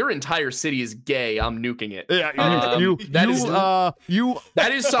entire city is gay. I'm nuking it. Yeah, that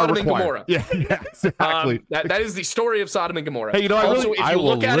is Sodom and Gomorrah. Yeah, exactly. That is the story of Sodom and Gomorrah. Hey, I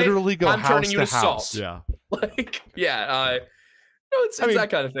will literally go I'm turning you to house. salt. Yeah. It's that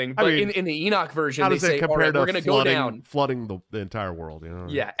kind of thing. But in the Enoch version, they say, all right, we're going to go down. Flooding the entire world.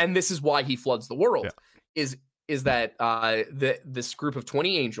 Yeah, and this is why he floods the world. Yeah. Is that this group of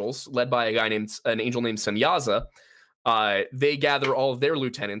 20 angels, led by an angel named Semyaza, they gather all of their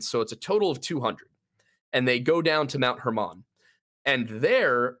lieutenants, so it's a total of 200. And they go down to Mount Hermon. And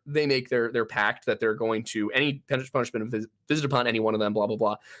there, they make their pact that they're going to, any punishment visit upon any one of them, blah, blah,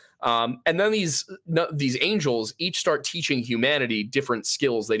 blah. And then these angels each start teaching humanity different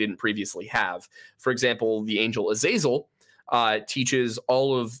skills they didn't previously have. For example, the angel Azazel teaches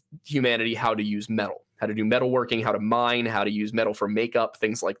all of humanity how to use metal, how to do metalworking, how to mine, how to use metal for makeup,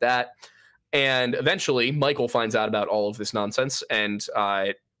 things like that. And eventually, Michael finds out about all of this nonsense and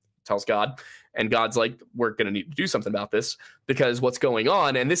tells God. And God's like, we're going to need to do something about this, because what's going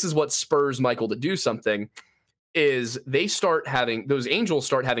on, and this is what spurs Michael to do something, is those angels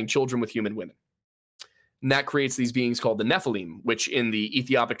start having children with human women. And that creates these beings called the Nephilim, which in the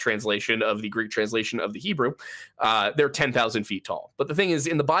Ethiopic translation of the Greek translation of the Hebrew, they're 10,000 feet tall. But the thing is,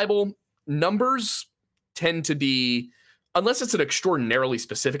 in the Bible, numbers tend to be, unless it's an extraordinarily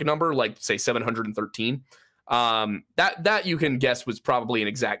specific number, like say 713, that you can guess was probably an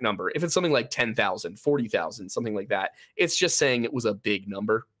exact number. If it's something like 10,000, 40,000, something like that, it's just saying it was a big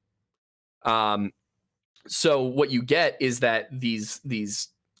number. So what you get is that these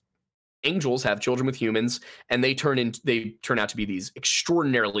angels have children with humans, and they turn out to be these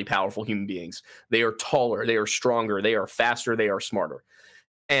extraordinarily powerful human beings. They are taller, they are stronger, they are faster, they are smarter.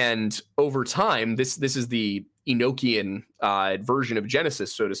 And over time, this is the Enochian version of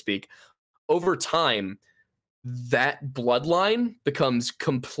Genesis, so to speak. Over time, that bloodline becomes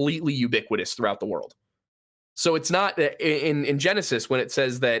completely ubiquitous throughout the world. So it's not in Genesis when it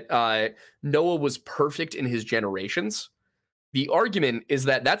says that Noah was perfect in his generations. The argument is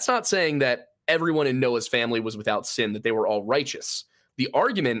that that's not saying that everyone in Noah's family was without sin, that they were all righteous. The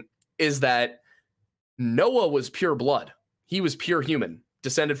argument is that Noah was pure blood. He was pure human,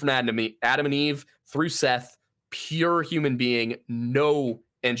 descended from Adam and Eve through Seth, pure human being, no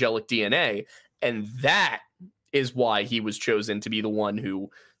angelic DNA. And that is why he was chosen to be the one who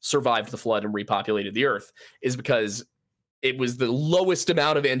survived the flood and repopulated the earth, is because it was the lowest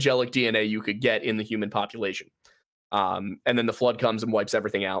amount of angelic DNA you could get in the human population. And then the flood comes and wipes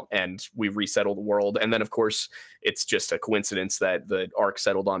everything out, and we resettle the world. And then, of course, it's just a coincidence that the Ark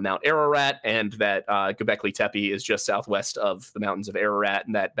settled on Mount Ararat, and that Göbekli Tepe is just southwest of the mountains of Ararat,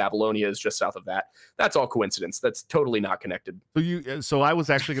 and that Babylonia is just south of that. That's all coincidence. That's totally not connected. So I was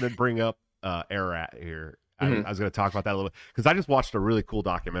actually going to bring up Ararat here. I was going to talk about that a little bit, because I just watched a really cool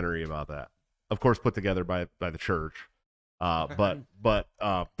documentary about that. Of course, put together by the church. But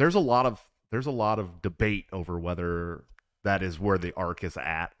there's a lot of debate over whether that is where the Ark is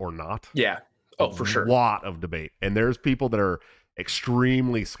at or not. Yeah. Oh, for sure. A lot of debate. And there's people that are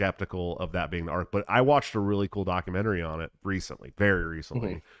extremely skeptical of that being the Ark. But I watched a really cool documentary on it recently, very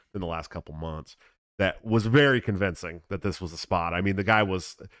recently, in the last couple months, that was very convincing that this was a spot. I mean, the guy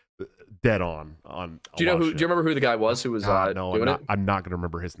was dead on. Do you remember who the guy was who was no, doing I'm not gonna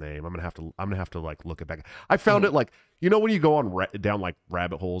remember his name. I'm gonna have to like look it back. I found it like, when you go on down like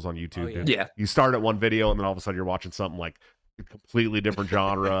rabbit holes on YouTube, yeah. You start at one video and then all of a sudden you're watching something like a completely different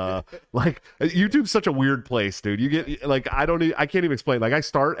genre. Like, YouTube's such a weird place, dude. You get like, I can't even explain. Like, I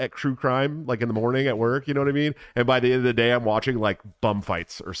start at true crime like in the morning at work, you know what I mean? And by the end of the day I'm watching like bum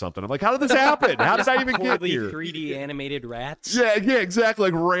fights or something. I'm like, how did this happen? How did I even get here? 3D animated rats. Yeah, exactly.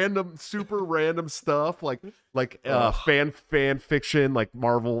 Like super random stuff, like fan fiction, like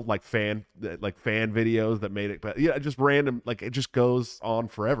Marvel, like fan videos that made it. But yeah, just random. Like, it just goes on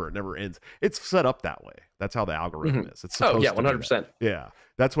forever. It never ends. It's set up that way. That's how the algorithm is. It's supposed 100%. Yeah,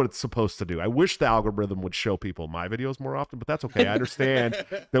 that's what it's supposed to do. I wish the algorithm would show people my videos more often, but that's okay. I understand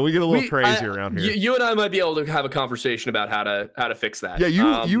that we get a little crazy around here. You and I might be able to have a conversation about how to fix that. Yeah,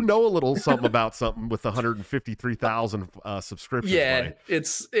 you know a little something about something with 153,000 subscriptions. Yeah, it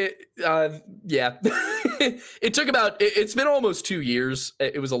took it's been almost 2 years.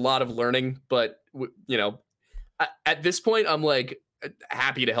 It was a lot of learning, but at this point I'm like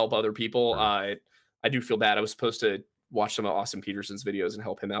happy to help other people. I do feel bad. I was supposed to watch some of Austin Peterson's videos and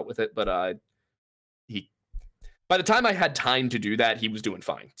help him out with it, but by the time I had time to do that, he was doing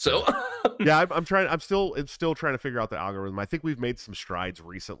fine. So yeah, I'm still trying to figure out the algorithm. I think we've made some strides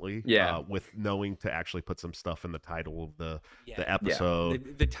recently. With knowing to actually put some stuff in the title of the episode.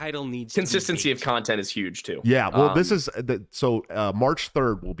 Yeah. The title needs consistency of content is huge too. Yeah. Well, this is March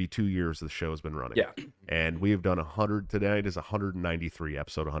 3rd will be 2 years the show has been running. Yeah. And we have done 100 today. It is 193,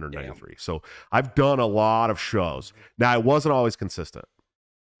 episode 193. Damn. So I've done a lot of shows. Now, I wasn't always consistent.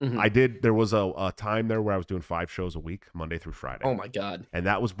 There was a time there where I was doing 5 shows a week, Monday through Friday. Oh my God. And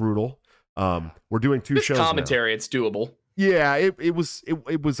that was brutal. We're doing 2 shows commentary, now. It's doable. Yeah, it was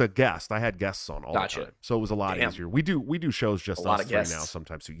a guest. I had guests on all the time. So it was a lot easier. We do shows just us three now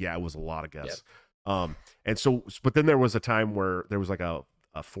sometimes. So yeah, it was a lot of guests. Yep. And so, but then there was a time where there was like a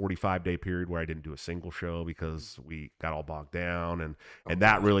 45-day period where I didn't do a single show because we got all bogged down, and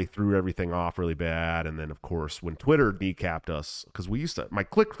that really threw everything off really bad. And then of course when Twitter kneecapped us, because we used to, my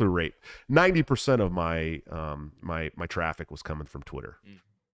click-through rate, 90% of my my traffic was coming from Twitter.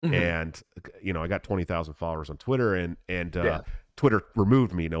 And I got 20,000 followers on Twitter, and Twitter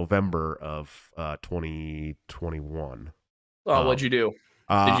removed me November of 2021. What'd you do?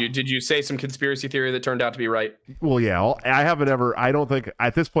 Did you say some conspiracy theory that turned out to be right? Well, yeah, I don't think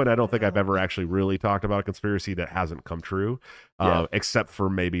at this point I've ever actually really talked about a conspiracy that hasn't come true, except for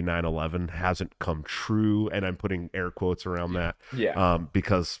maybe 9/11 hasn't come true, and I'm putting air quotes around that. Yeah.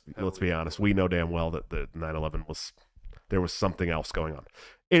 Because let's be honest, we know damn well that the 9/11 there was something else going on.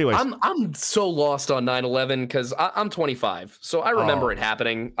 Anyways, I'm so lost on 9/11 because I'm 25, so I remember it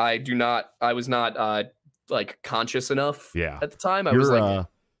happening. I was not like conscious enough at the time. I was like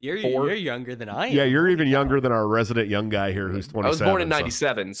you're younger than I am. Yeah, you're even younger than our resident young guy here who's 27. I was born in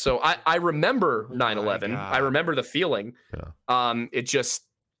 97, so I remember 9/11. I remember the feeling. It just,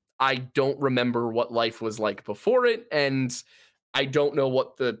 I don't remember what life was like before it, and I don't know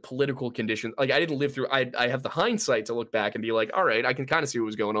what the political conditions, like I didn't live through, I have the hindsight to look back and be like, all right, I can kind of see what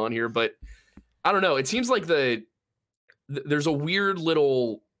was going on here, but I don't know. It seems like there's a weird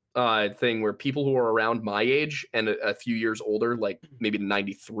little thing where people who are around my age and a few years older, like maybe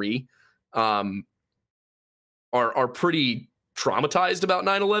 93, are pretty traumatized about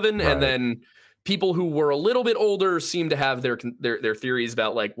 9/11. Right. And then people who were a little bit older seem to have their theories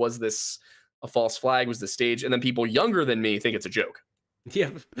about, like, was this a false flag? Was the stage? And then people younger than me think it's a joke. Yeah.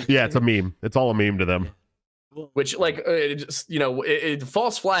 Yeah, it's a meme. It's all a meme to them. Which, like,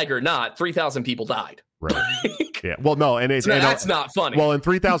 false flag or not, 3,000 people died. Right. Yeah. Well, no, and that's not funny. Well, and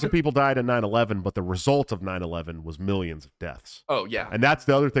 3,000 people died in 9/11, but the result of 9/11 was millions of deaths. Oh yeah. And that's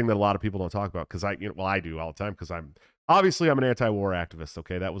the other thing that a lot of people don't talk about, because I do all the time, because I'm an anti-war activist.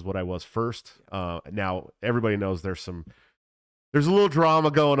 Okay, that was what I was first. Now everybody knows there's a little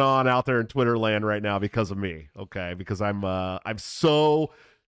drama going on out there in Twitter land right now because of me. Okay, because I'm so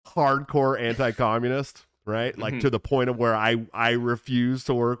hardcore anti-communist, right? Like to the point of where I refuse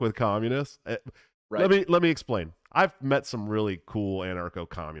to work with communists. Right. Let me explain. I've met some really cool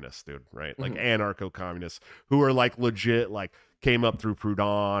anarcho-communists, dude, right? Like anarcho-communists who are like legit, like came up through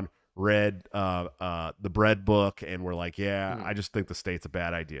Proudhon, read the Bread book, and were like, yeah, I just think the state's a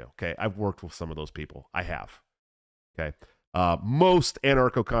bad idea. Okay, I've worked with some of those people. I have. Okay. Most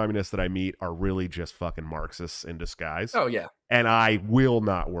anarcho-communists that I meet are really just fucking Marxists in disguise. Oh, yeah. And I will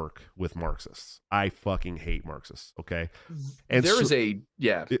not work with Marxists. I fucking hate Marxists, okay? And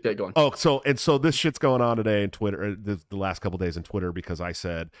go on. Oh, so this shit's going on today in Twitter, the last couple days in Twitter, because I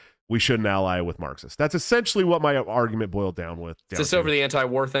said we shouldn't ally with Marxists. That's essentially what my argument boiled down with. Is this over the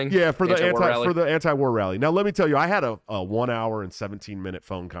anti-war thing? Yeah, for the anti-war rally. Now, let me tell you, I had a 1 hour and 17-minute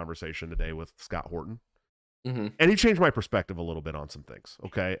phone conversation today with Scott Horton. And he changed my perspective a little bit on some things.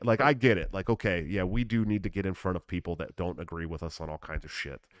 Okay. Like, I get it. Like, okay, yeah, we do need to get in front of people that don't agree with us on all kinds of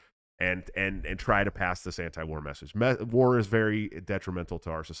shit and try to pass this anti-war message. War is very detrimental to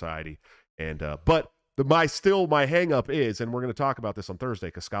our society. And, but my hang up is, and we're going to talk about this on Thursday,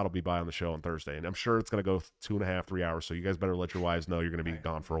 because Scott will be by on the show on Thursday, and I'm sure it's going to go 2.5, 3 hours. So you guys better let your wives know you're going to be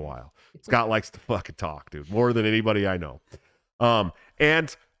gone for a while. Scott likes to fucking talk, dude, more than anybody I know.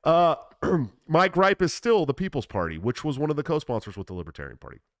 My gripe is still the People's Party, which was one of the co-sponsors with the Libertarian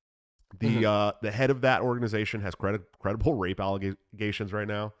Party. The head of that organization has credible rape allegations right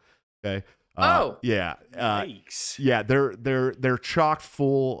now. Okay. Yeah. Yikes. Yeah. They're chock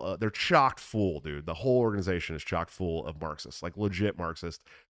full. They're chock full, dude. The whole organization is chock full of Marxists, like legit Marxist.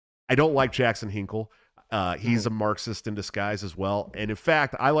 I don't like Jackson Hinkle. He's a Marxist in disguise as well. And in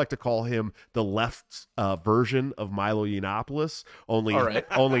fact, I like to call him the left version of Milo Yiannopoulos,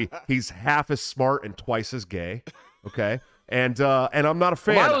 only he's half as smart and twice as gay. Okay. And I'm not a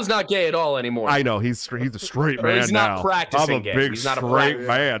fan. Well, Milo's not gay at all anymore. I know he's a straight man. He's not now. practicing I'm a gay. big He's not straight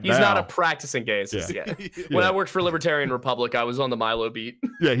man. He's now. not a practicing gay. When I worked for Libertarian Republic, I was on the Milo beat.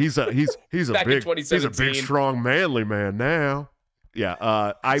 Yeah, he's a big strong manly man now. Yeah,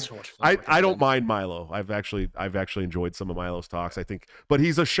 I don't mind Milo. I've actually enjoyed some of Milo's talks, I think, but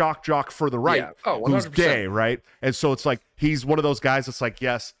he's a shock jock for the right, who's gay, right? And so it's like he's one of those guys that's like,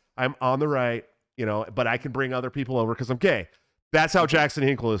 yes, I'm on the right, but I can bring other people over because I'm gay. That's how Jackson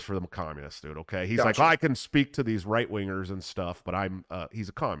Hinkle is for the communists, dude. Okay, he's like, I can speak to these right wingers and stuff, but he's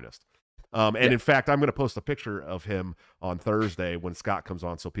a communist. In fact, I'm going to post a picture of him on Thursday when Scott comes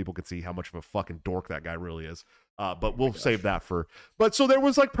on, so people can see how much of a fucking dork that guy really is. But we'll save that for. But so there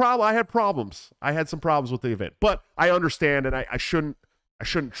was like I had problems. I had some problems with the event, but I understand, and I shouldn't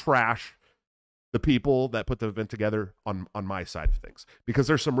trash the people that put the event together on my side of things, because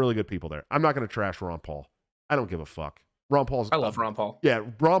there's some really good people there. I'm not going to trash Ron Paul. I don't give a fuck. I love Ron Paul. Yeah,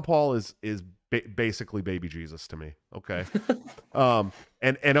 Ron Paul is basically baby Jesus to me. Okay. And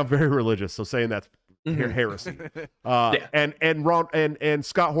I'm very religious, so saying that's heresy. And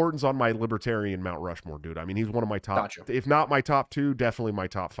Scott Horton's on my libertarian Mount Rushmore, dude. I mean, he's one of my top, if not my top 2, definitely my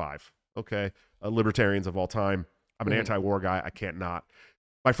top 5. Okay. Libertarians of all time. I'm an anti-war guy. I can't not.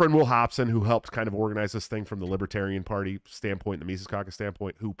 My friend Will Hobson, who helped kind of organize this thing from the Libertarian Party standpoint, the Mises Caucus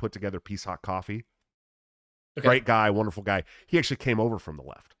standpoint, who put together Peace Hot Coffee. Okay. Great guy, wonderful guy. He actually came over from the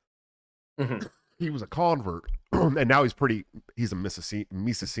left. He was a convert, and now he's a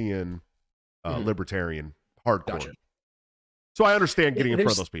Misesian libertarian, hardcore. Gotcha. So I understand getting in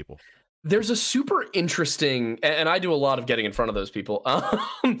front of those people. There's a super interesting, and I do a lot of getting in front of those people.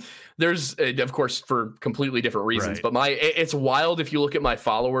 There's, of course, for completely different reasons, but it's wild if you look at my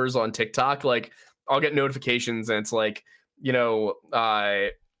followers on TikTok. Like, I'll get notifications, and it's like,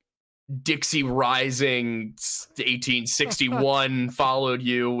 Dixie Rising 1861 followed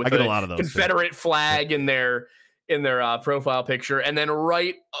you with a lot of those Confederate flag in their profile picture, and then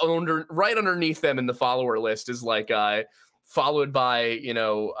right underneath them in the follower list is like followed by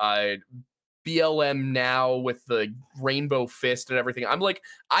BLM now with the rainbow fist and everything. I'm like,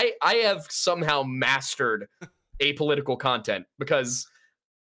 I have somehow mastered apolitical content because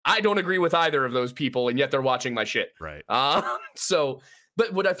I don't agree with either of those people, and yet they're watching my shit. Right.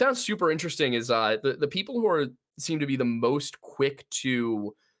 But what I found super interesting is the people who seem to be the most quick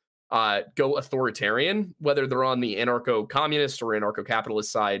to go authoritarian, whether they're on the anarcho-communist or anarcho-capitalist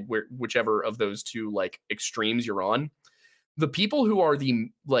side, whichever of those two like extremes you're on. The people who are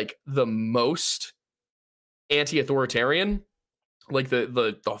the most anti-authoritarian, like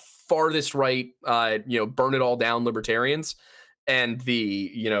the farthest right, burn it all down libertarians, and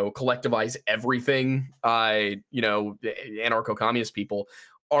the, collectivize everything, anarcho-communist people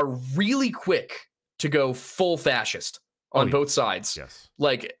are really quick to go full fascist on both sides. Yes.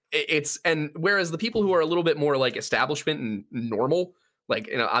 Like and whereas the people who are a little bit more like establishment and normal, like,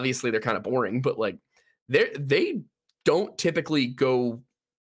 obviously they're kind of boring, but like they don't typically go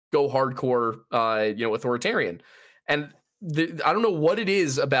hardcore, authoritarian. And I don't know what it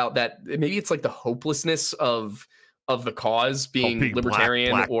is about that. Maybe it's like the hopelessness of the cause being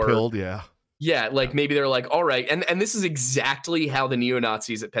libertarian black-pilled, yeah, like maybe they're like, all right, and this is exactly how the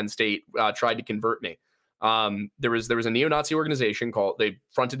neo-Nazis at Penn State tried to convert me. There was a neo-Nazi organization they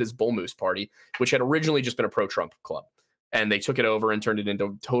fronted as Bull Moose Party, which had originally just been a pro-Trump club, and they took it over and turned it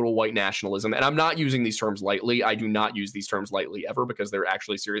into total white nationalism. And I'm not using these terms lightly. I do not use these terms lightly ever, because they're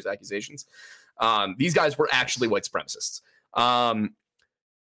actually serious accusations. These guys were actually white supremacists.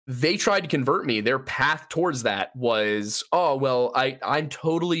 They tried to convert me. Their path towards that was, oh, well, I'm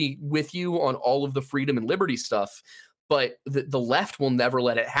totally with you on all of the freedom and liberty stuff, but the left will never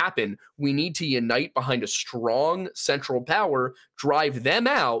let it happen. We need to unite behind a strong central power, drive them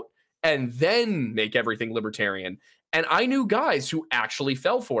out, and then make everything libertarian. And I knew guys who actually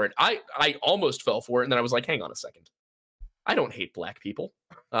fell for it. I almost fell for it, and then I was like, hang on a second. I don't hate black people.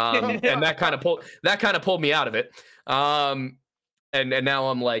 And that kind of pulled me out of it. And now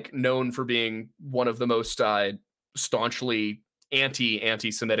I'm like known for being one of the most staunchly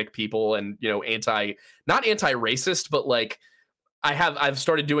anti-Semitic people, and not anti-racist, but like I've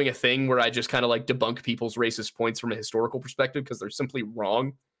started doing a thing where I just kind of like debunk people's racist points from a historical perspective because they're simply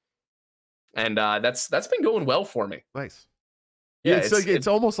wrong, and that's been going well for me. Nice. Yeah, it's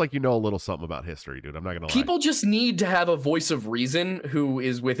almost like a little something about history, dude. I'm not gonna lie. People just need to have a voice of reason who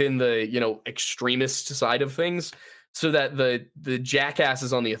is within the extremist side of things, so that the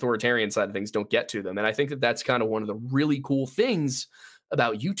jackasses on the authoritarian side of things don't get to them. And I think that that's kind of one of the really cool things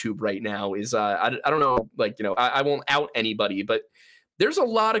about YouTube right now is I don't know, like, I won't out anybody, but there's a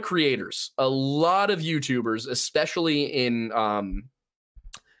lot of creators, a lot of YouTubers, especially in,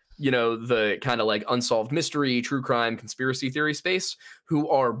 the kind of like unsolved mystery, true crime, conspiracy theory space, who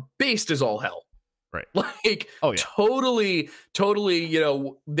are based as all hell. Right. Like, totally,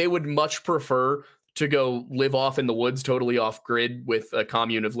 they would much prefer to go live off in the woods, totally off grid with a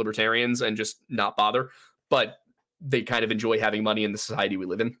commune of libertarians and just not bother. But they kind of enjoy having money in the society we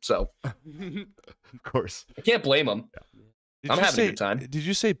live in. So, of course, I can't blame them. Yeah. I'm having a good time. Did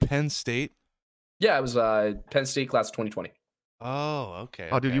you say Penn State? Yeah, it was Penn State class of 2020. Oh, okay.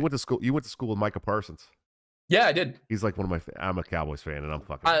 Oh, dude, you went to school. You went to school with Micah Parsons. Yeah, I did. He's like one of my. I'm a Cowboys fan, and I'm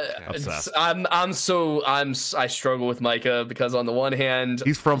fucking obsessed. I struggle with Micah because on the one hand,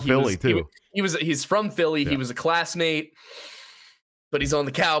 he's from Philly too. He's from Philly. Yeah. He was a classmate, but he's on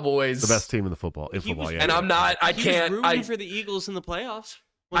the Cowboys, the best team in the football. And I'm not. I can't. Rooting for the Eagles in the playoffs.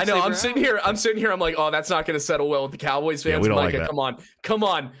 I know. I'm sitting here. I'm like, oh, that's not going to settle well with the Cowboys fans. Yeah, Micah, like come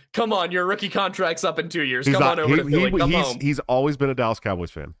on. Your rookie contract's up in 2 years. Come on over to Philly. Come home. He's always been a Dallas Cowboys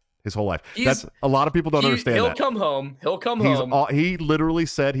fan his whole life. That's a lot of people don't understand that. He'll come home. He literally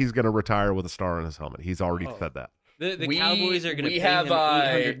said he's going to retire with a star on his helmet. He's already said that. The Cowboys are going to pay him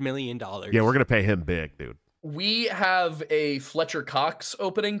 $800 million. Yeah, we're going to pay him big, dude. We have a Fletcher Cox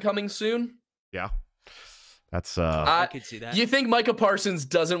opening coming soon. Yeah. That's I could see that. You think Micah Parsons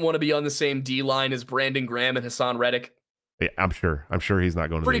doesn't want to be on the same D line as Brandon Graham and Hassan Reddick? Yeah, I'm sure he's not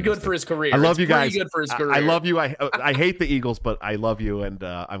going to. Pretty good for his career. I love you guys. Pretty good for his career. I love you. I hate the Eagles, but I love you, and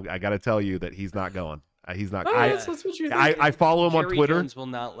I got to tell you that he's not going. He's not. That's what you think. I follow him on Twitter. Jones will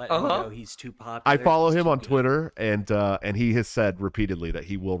not let him know he's too popular. I follow him on Twitter, and he has said repeatedly that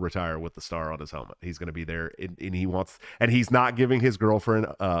he will retire with the star on his helmet. He's going to be there, and he's not giving his girlfriend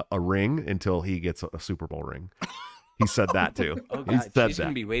a ring until he gets a Super Bowl ring. He said that too. Oh God, she's going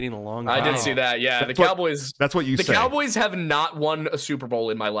to be waiting a long time. I did see that. Yeah, the Cowboys. That's what you say. The Cowboys have not won a Super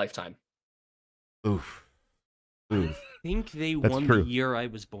Bowl in my lifetime. Oof. I think they won the year I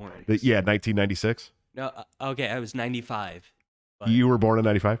was born. 1996. No, okay, I was 95. But... You were born in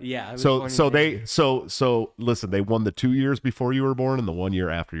 95? Yeah. I was born in so listen, they won the 2 years before you were born and the 1 year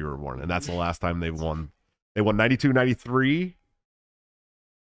after you were born, and that's the last time they've won. They won 92, 93.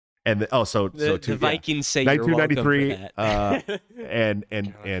 And the Vikings say 1993, and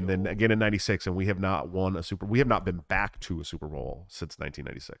then again in 96, and we have not been back to a Super Bowl since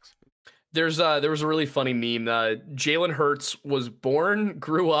 1996. There was a really funny meme. Jalen Hurts was born,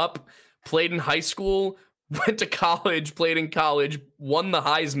 grew up, played in high school, went to college, played in college, won the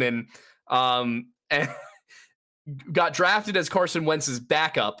Heisman, and got drafted as Carson Wentz's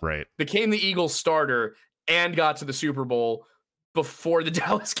backup. Right, became the Eagles starter. and got to the Super Bowl before the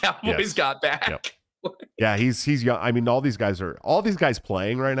Dallas Cowboys got back. Yep. Yeah, he's young. I mean, all these guys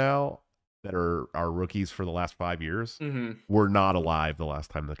playing right now that are rookies for the last 5 years were not alive the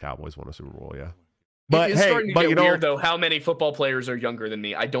last time the Cowboys won a Super Bowl. Yeah. But it's starting to get weird, though, how many football players are younger than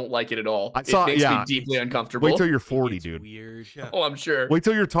me. I don't like it at all. It makes me deeply uncomfortable. Wait till you're 40, dude. Weird. Oh, I'm sure. Wait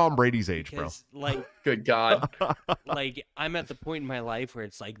till you're Tom Brady's age, because, bro. Like, good God. Like, I'm at the point in my life where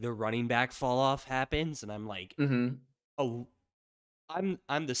it's like the running back fall off happens, and I'm like, oh,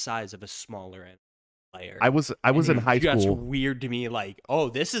 I'm the size of a smaller end player. I was in high school. That's weird to me. Like, oh,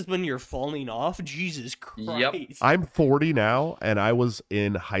 this is when you're falling off. Jesus Christ. Yep. I'm 40 now, and I was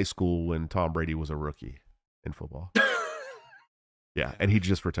in high school when Tom Brady was a rookie in football. Yeah, and he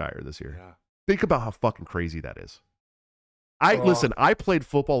just retired this year. Yeah. Think about how fucking crazy that is. Listen, I played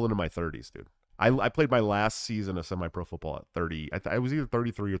football into my 30s, dude. I played my last season of semi-pro football at 30. I was either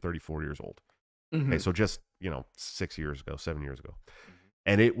 33 or 34 years old. Okay, so just 7 years ago.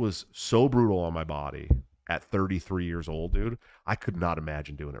 And it was so brutal on my body at 33 years old, dude. I could not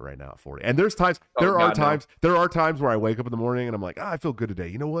imagine doing it right now at 40. And there are times where I wake up in the morning and I'm like, I feel good today.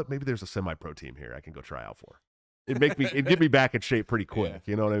 You know what? Maybe there's a semi-pro team here I can go try out for. It'd get me back in shape pretty quick.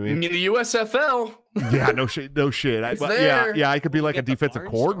 You know what I mean? The USFL. Yeah, no shit. I could be like a defensive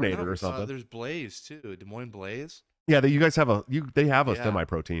coordinator or something. There's Blaze too, Des Moines Blaze. Yeah, you guys have a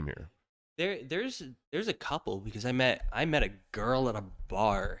semi-pro team here. There's a couple, because I met a girl at a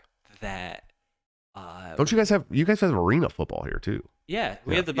bar that don't you guys have arena football here too? Yeah,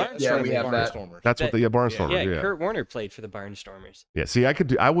 we have the Barnstormers. Yeah, we have that. That's what the Barnstormers. Yeah, Kurt Warner played for the Barnstormers. Yeah, see,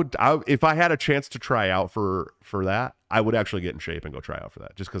 if I had a chance to try out for that, I would actually get in shape and go try out for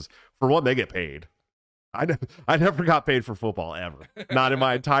that. Just because, for one, they get paid. I never got paid for football ever, not in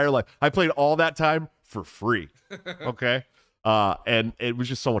my entire life. I played all that time for free. Okay. And it was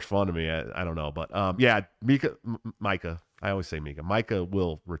just so much fun to me. I don't know, but yeah, Micah. I always say Micah. Micah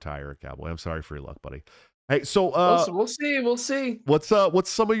will retire a Cowboy. I'm sorry for your luck, buddy. Hey, so we'll see. What's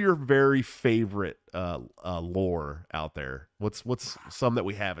some of your very favorite lore out there? What's some that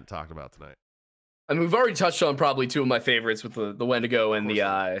we haven't talked about tonight? I mean, we've already touched on probably two of my favorites with the Wendigo and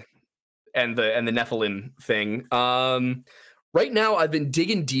the Nephilim thing. Right now, I've been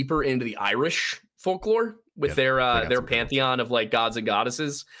digging deeper into the Irish folklore with their pantheon of like gods and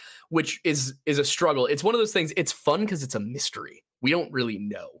goddesses, which is a struggle. It's one of those things. It's fun because it's a mystery. We don't really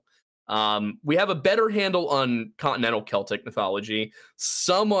know. We have a better handle on continental Celtic mythology,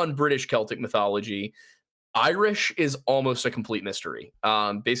 some on British Celtic mythology. Irish is almost a complete mystery.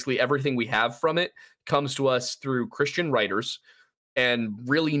 Basically, everything we have from it comes to us through Christian writers, and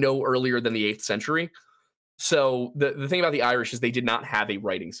really no earlier than the 8th century. So the thing about the Irish is they did not have a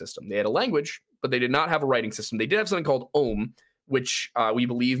writing system. They had a language, but they did not have a writing system. They did have something called Ogham, which we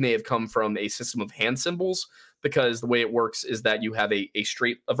believe may have come from a system of hand symbols, because the way it works is that you have a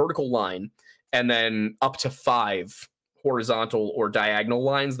vertical line and then up to 5 horizontal or diagonal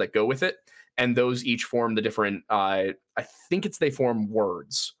lines that go with it. And those each form the different, I think they form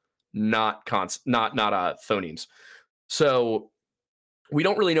words, not phonemes. So we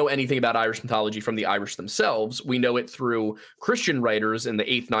don't really know anything about Irish mythology from the Irish themselves. We know it through Christian writers in the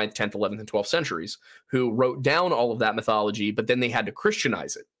 8th, 9th, 10th, 11th, and 12th centuries who wrote down all of that mythology, but then they had to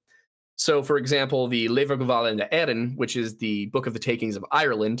Christianize it. So, for example, the Lever Gavalen de Erin, which is the Book of the Takings of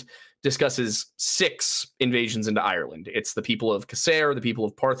Ireland, discusses 6 invasions into Ireland. It's the people of Caser, the people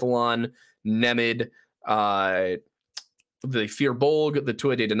of Partholon, Nemid, the Fir Bolg, the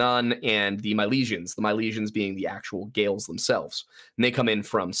Tuatha De Danann, and the Milesians. The Milesians being the actual Gaels themselves. And they come in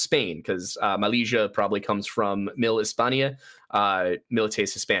from Spain, because Milesia probably comes from Mil Hispania,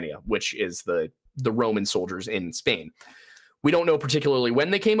 Milites Hispania, which is the Roman soldiers in Spain. We don't know particularly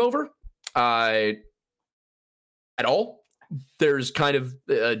when they came over at all. There's kind of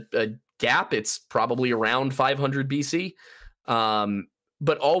a gap. It's probably around 500 BC.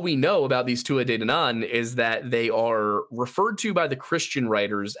 But all we know about these Tuatha De Danann is that they are referred to by the Christian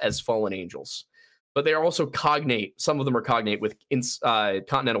writers as fallen angels. But they are also cognate. Some of them are cognate with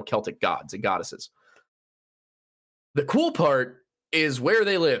continental Celtic gods and goddesses. The cool part is where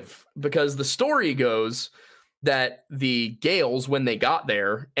they live, because the story goes that the Gaels, when they got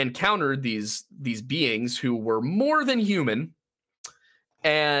there, encountered these beings who were more than human,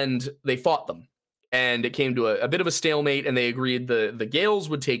 and they fought them. And it came to a bit of a stalemate, and they agreed the Gaels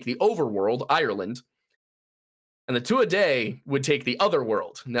would take the overworld, Ireland, and the Tuatha De would take the other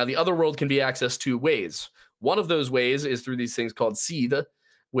world. Now, the other world can be accessed 2 ways. One of those ways is through these things called Seath,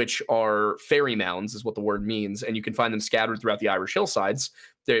 which are fairy mounds, is what the word means, and you can find them scattered throughout the Irish hillsides.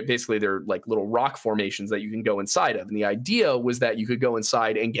 They're like little rock formations that you can go inside of. And the idea was that you could go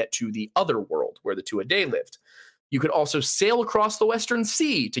inside and get to the other world where the Tuatha lived. You could also sail across the Western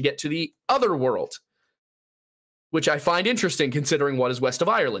Sea to get to the other world, which I find interesting considering what is west of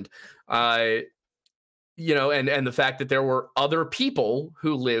Ireland. You know, and the fact that there were other people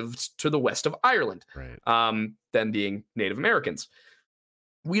who lived to the west of Ireland, right. Them being Native Americans.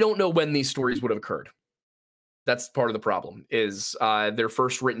 We don't know when these stories would have occurred. That's part of the problem, is they're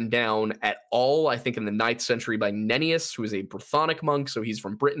first written down at all, I think, in the 9th century by Nennius, who is a Brythonic monk, so he's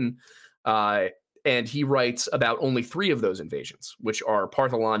from Britain. And he writes about only 3 of those invasions, which are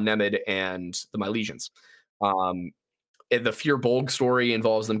Partholon, Nemed, and the Milesians. The Fir Bolg story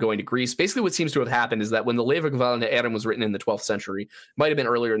involves them going to Greece. Basically, what seems to have happened is that when the Leva Gvalna Erin was written in the 12th century, might have been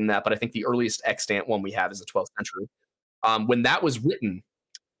earlier than that, but I think the earliest extant one we have is the 12th century. When that was written,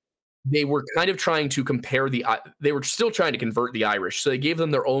 they were kind of trying to they were still trying to convert the Irish. So they gave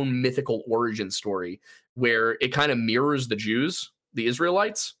them their own mythical origin story where it kind of mirrors the Jews, the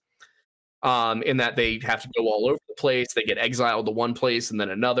Israelites, in that they have to go all over the place. They get exiled to one place and then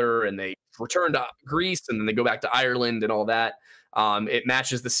another, and they return to Greece, and then they go back to Ireland and all that. It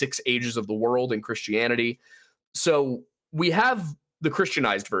matches the 6 ages of the world in Christianity. So we have the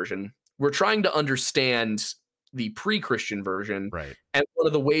Christianized version. We're trying to understand the pre-Christian version. Right. And one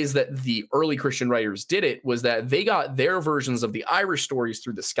of the ways that the early Christian writers did it was that they got their versions of the Irish stories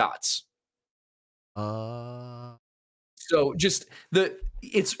through the Scots. So just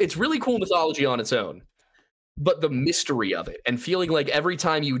it's really cool mythology on its own, but the mystery of it and feeling like every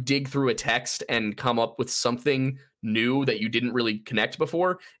time you dig through a text and come up with something new that you didn't really connect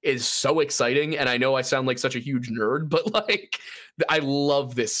before is so exciting. And I know I sound like such a huge nerd, but like I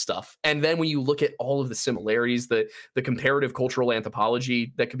love this stuff. And then when you look at all of the similarities, the comparative cultural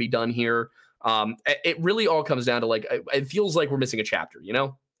anthropology that could be done here, it really all comes down to like, it feels like we're missing a chapter, you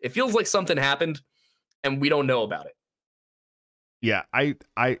know? It feels like something happened and we don't know about it. Yeah,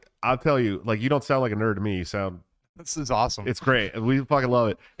 I'll tell you, like, you don't sound like a nerd to me. You sound, this is awesome. It's great. We fucking love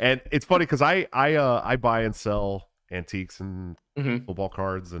it. And it's funny because I buy and sell antiques and football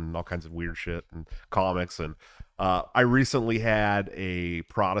cards and all kinds of weird shit and comics. And I recently had a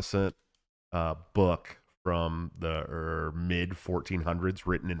Protestant book from the mid 1400s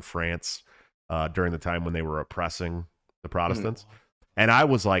written in France during the time when they were oppressing the Protestants. And I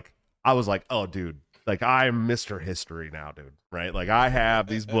was like, oh, dude. Like, I'm Mr. History now, dude. Right? Like, I have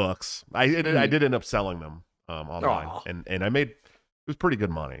these books. I did end up selling them online, and I made, it was pretty good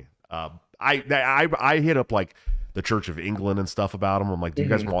money. I hit up like the Church of England and stuff about them. I'm like, do you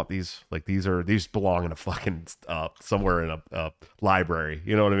guys want these? Like, these belong in a fucking somewhere in a library.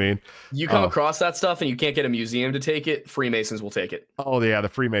 You know what I mean? You come across that stuff and you can't get a museum to take it. Freemasons will take it. Oh yeah, the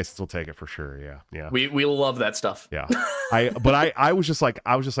Freemasons will take it for sure. Yeah. We love that stuff. Yeah. I was just like,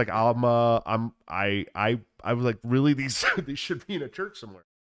 I was like, really, these should be in a church somewhere.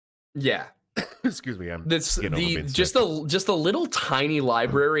 Yeah. Excuse me. Just a little tiny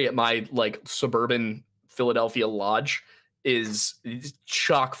library at my like suburban Philadelphia lodge is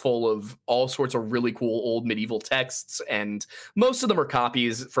chock full of all sorts of really cool old medieval texts, and most of them are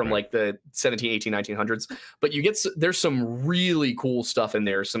copies from like the 17, 18, 1900s, but there's some really cool stuff in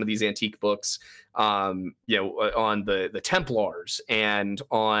there. Some of these antique books, on the Templars and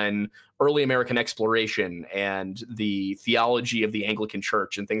on early American exploration and the theology of the Anglican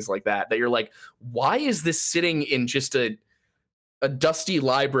Church and things like that you're like, why is this sitting in just a dusty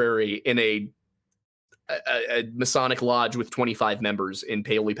library in a Masonic lodge with 25 members in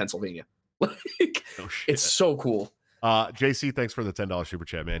Paoli, Pennsylvania? Like, it's so cool. JC, thanks for the $10 super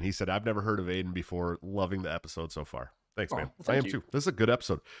chat, man. He said, I've never heard of Aiden before. Loving the episode so far. Thanks, man. I am too. This is a good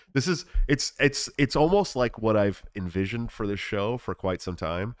episode. It's almost like what I've envisioned for this show for quite some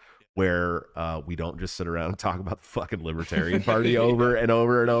time, where we don't just sit around and talk about the fucking Libertarian Party over and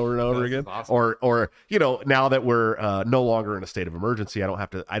over and over and over again. Awesome. Or now that we're no longer in a state of emergency, I don't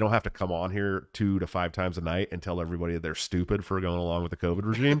have to come on here 2 to 5 times a night and tell everybody that they're stupid for going along with the COVID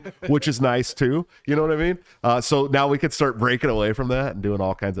regime, which is nice too. You know what I mean? So now we could start breaking away from that and doing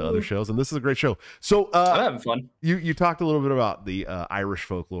all kinds of other shows. And this is a great show. So I'm having fun. You talked a little bit about the Irish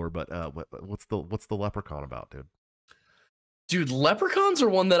folklore, but what's the leprechaun about, dude? Dude, leprechauns are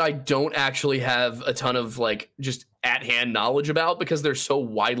one that I don't actually have a ton of like just at hand knowledge about because they're so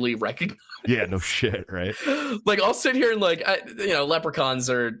widely recognized. Yeah, no shit, right? Like I'll sit here and like, leprechauns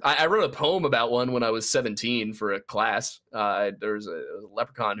are. I wrote a poem about one when I was 17 for a class. There's a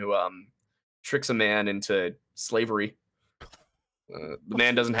leprechaun who tricks a man into slavery. The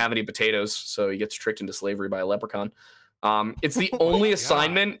man doesn't have any potatoes, so he gets tricked into slavery by a leprechaun. It's the only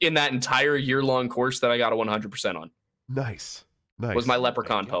assignment in that entire year-long course that I got a 100% on. Nice. Was my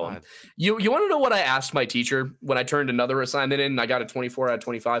Leprechaun poem. You want to know what I asked my teacher when I turned another assignment in and I got a 24 out of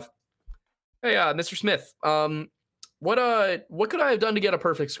 25? Hey, Mr. Smith, what could I have done to get a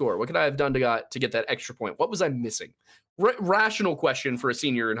perfect score? What could I have done to get that extra point? What was I missing? Rational question for a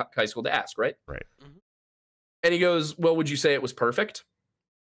senior in high school to ask, right? Right. And he goes, well, would you say it was perfect?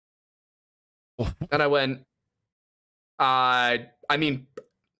 And I went, I mean,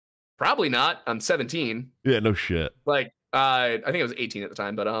 probably not. I'm 17. Yeah, no shit. Like, I think I was 18 at the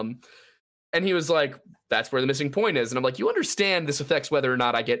time, but and he was like, that's where the missing point is. And I'm like, you understand this affects whether or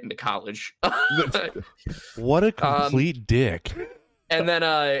not I get into college. What a complete dick. And then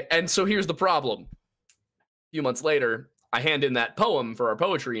and so here's the problem. A few months later, I hand in that poem for our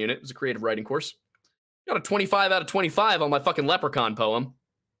poetry unit. It was a creative writing course. Got a 25 out of 25 on my fucking Leprechaun poem.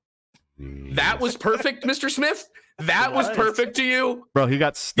 That was perfect, Mr. Smith. That was perfect to you, bro. He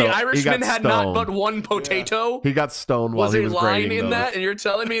got stoned. The Irishman had not but one potato. He got stoned while he was line grading in those. that, and you're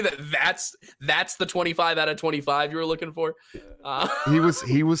telling me that that's the 25 out of 25 you were looking for. He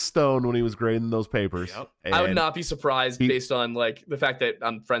was stoned when he was grading those papers. Yep. I would not be surprised based on like the fact that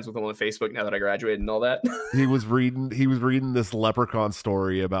I'm friends with him on Facebook now that I graduated and all that. He was reading this Leprechaun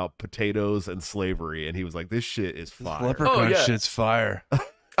story about potatoes and slavery, and he was like, "This shit is fire. Leprechaun shit's fire."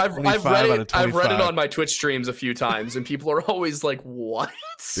 I've read it on my Twitch streams a few times, and people are always like, "What?"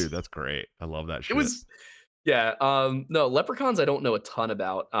 Dude, that's great. I love that shit. It was, yeah. No, Leprechauns I don't know a ton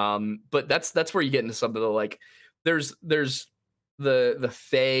about. But that's where you get into some of the like. There's the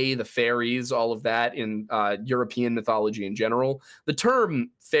fae, the fairies, all of that in European mythology in general. The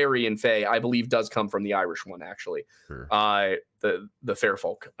term fairy and fae, I believe, does come from the Irish one actually. Sure. The fair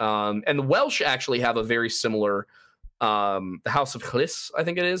folk, and the Welsh actually have a very similar. The House of Llys, I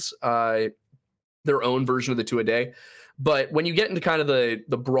think it is, their own version of the 2 a day. But when you get into kind of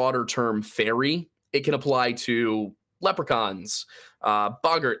the broader term fairy, it can apply to leprechauns,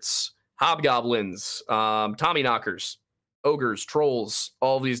 boggarts, hobgoblins, tommyknockers, ogres, trolls,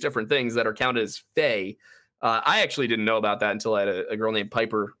 all these different things that are counted as fae. I actually didn't know about that until I had a girl named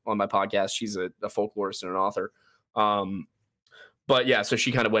Piper on my podcast. She's a folklorist and an author. But yeah, so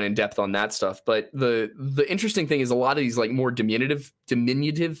she kind of went in depth on that stuff. But the interesting thing is a lot of these like more diminutive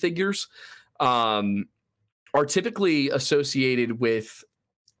figures are typically associated with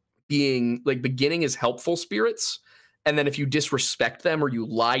being like beginning as helpful spirits. And then if you disrespect them or you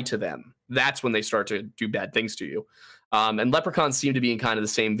lie to them, that's when they start to do bad things to you. And leprechauns seem to be in kind of the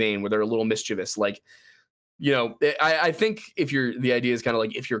same vein where they're a little mischievous. Like, you know, I think the idea is kind of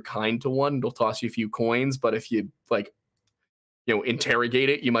like if you're kind to one, it'll toss you a few coins. But if you like, you know, interrogate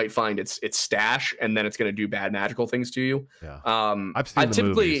it, you might find its stash, and then it's going to do bad magical things to you. Yeah. I've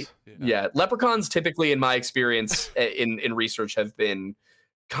typically, leprechauns typically, in my experience in research, have been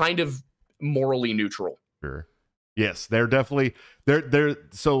kind of morally neutral. Sure. Yes, they're definitely they're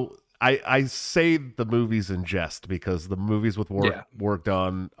so I say the movies in jest because the movies with work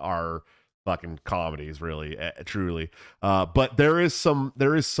done are fucking comedies, really, truly. But there is some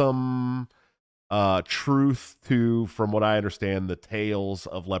truth to, from what I understand, the tales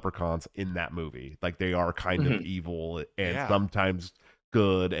of leprechauns in that movie. Like they are kind of evil and sometimes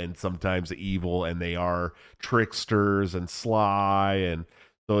good and sometimes evil, and they are tricksters and sly, and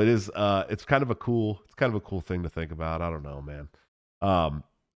so it is it's kind of a cool thing to think about. I don't know, man.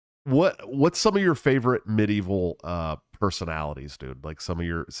 What's some of your favorite medieval personalities, dude? Like some of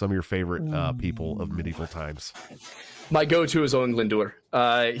your favorite people of medieval times. My go-to is Owen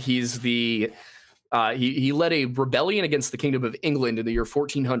Glyndŵr. He's the he led a rebellion against the Kingdom of England in the year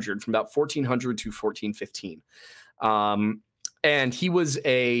 1400, from about 1400 to 1415. And he was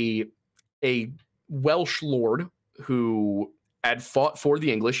a Welsh lord who had fought for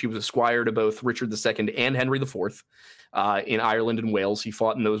the English. He was a squire to both Richard II and Henry IV in Ireland and Wales. He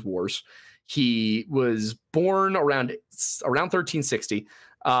fought in those wars. He was born around 1360.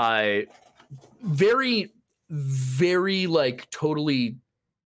 Very, very like totally,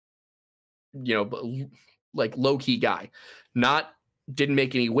 you know, like low-key guy. Didn't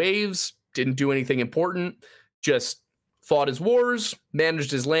make any waves, didn't do anything important, just fought his wars,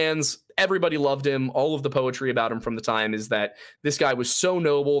 managed his lands. Everybody loved him. All of the poetry about him from the time is that this guy was so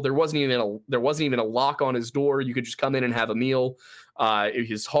noble. There wasn't even a lock on his door. You could just come in and have a meal.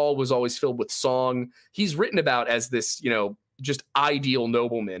 His hall was always filled with song. He's written about as this, you know, just ideal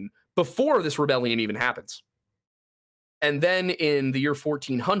nobleman before this rebellion even happens. And then in the year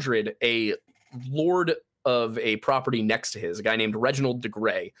 1400, a lord of a property next to his, a guy named Reginald de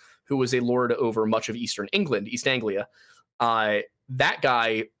Grey, who was a lord over much of Eastern England, East Anglia, that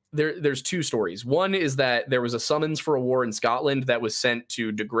guy there's two stories. One is that there was a summons for a war in Scotland that was sent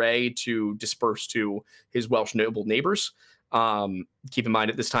to de Grey to disperse to his Welsh noble neighbors. Keep in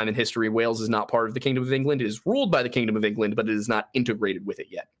mind, at this time in history, Wales is not part of the Kingdom of England. It is ruled by the Kingdom of England, but it is not integrated with it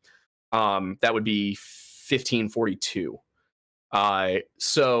yet. That would be 1542.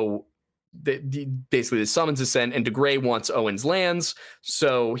 So basically the summons is sent, and de Grey wants Owen's lands,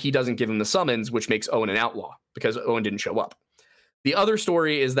 so he doesn't give him the summons, which makes Owen an outlaw because Owen didn't show up. The other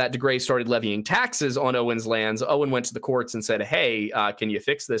story is that de Grey started levying taxes on Owen's lands. Owen went to the courts and said, hey, can you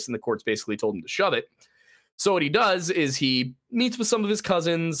fix this? And the courts basically told him to shove it. So what he does is he meets with some of his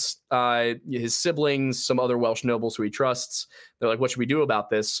cousins, his siblings, some other Welsh nobles who he trusts. They're like, what should we do about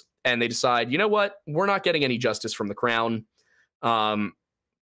this? And they decide, you know what? We're not getting any justice from the crown.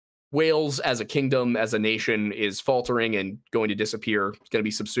 Wales as a kingdom, as a nation, is faltering and going to disappear. It's going to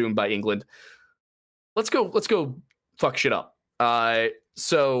be subsumed by England. Let's go fuck shit up.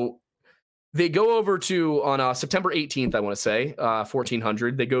 So they go over to, on September 18th, I want to say,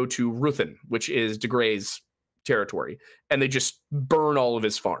 1400, they go to Ruthin, which is de Grey's territory, and they just burn all of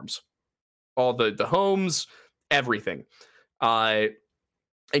his farms, all the homes, everything. And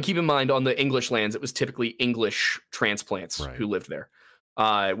keep in mind, on the English lands, it was typically English transplants who lived there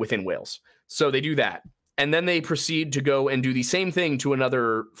within Wales. So they do that. And then they proceed to go and do the same thing to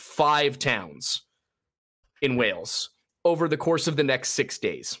another 5 towns in Wales over the course of the next 6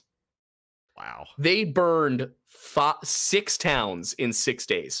 days. Wow. They burned 6 towns in 6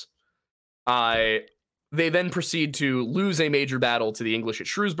 days. They then proceed to lose a major battle to the English at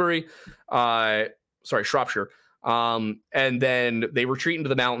Shrewsbury. Shropshire. And then they retreat into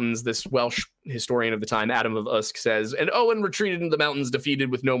the mountains. This Welsh historian of the time, Adam of Usk, says, and Owen retreated into the mountains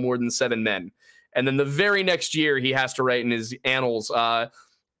defeated with no more than 7 men. And then the very next year, he has to write in his annals,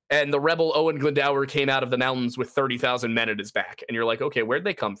 and the rebel Owen Glendower came out of the mountains with 30,000 men at his back. And you're like, okay, where'd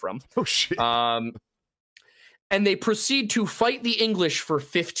they come from? Oh, shit. And they proceed to fight the English for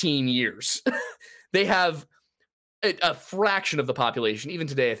 15 years. They have a fraction of the population. Even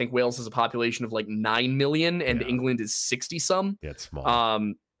today, I think Wales has a population of like 9 million, and England is 60-some. Yeah, it's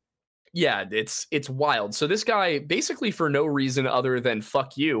small. Yeah, it's wild. So this guy, basically for no reason other than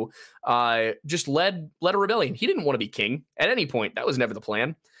fuck you, just led a rebellion. He didn't want to be king at any point. That was never the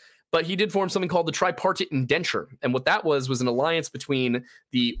plan. But he did form something called the Tripartite Indenture. And what that was an alliance between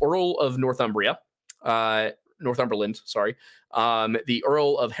the Earl of Northumberland, the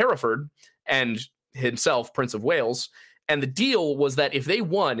Earl of Hereford, and himself, Prince of Wales. And the deal was that if they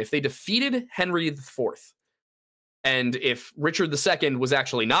won, if they defeated Henry IV, and if Richard II was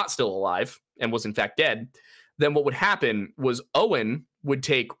actually not still alive and was in fact dead, then what would happen was Owen would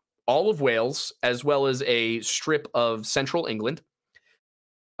take all of Wales as well as a strip of central England.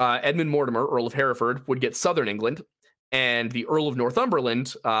 Edmund Mortimer, Earl of Hereford, would get southern England, and the Earl of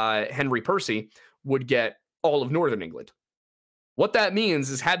Northumberland, Henry Percy, would get all of northern England. What that means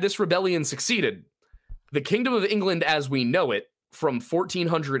is, had this rebellion succeeded, the Kingdom of England as we know it from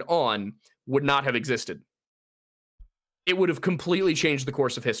 1400 on would not have existed. It would have completely changed the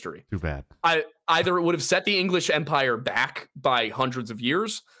course of history. Too bad. Either it would have set the English Empire back by hundreds of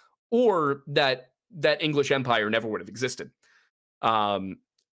years, or that English Empire never would have existed.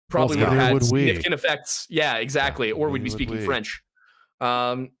 Probably would have had significant effects. Yeah, exactly. Or we'd be speaking French.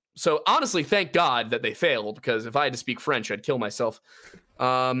 So honestly, thank God that they failed, because if I had to speak French, I'd kill myself.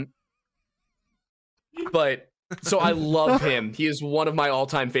 But so I love him. He is one of my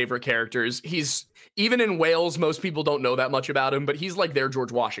all-time favorite characters. He's, even in Wales, most people don't know that much about him, but he's like their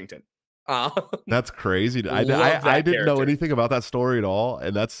George Washington. That's crazy. I didn't know anything about that story at all,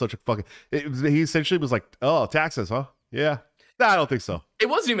 and that's such a fucking. He essentially was like, "Oh, taxes, huh? Yeah, no, I don't think so." It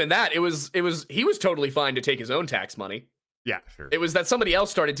wasn't even that. It was. He was totally fine to take his own tax money. Yeah, sure. It was that somebody else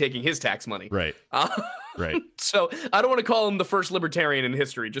started taking his tax money. Right. Right. So I don't want to call him the first libertarian in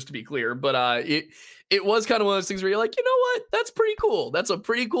history, just to be clear, but it was kind of one of those things where you're like, you know what? That's pretty cool. That's a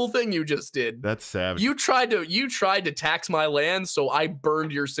pretty cool thing you just did. That's savage. You tried to tax my land, so I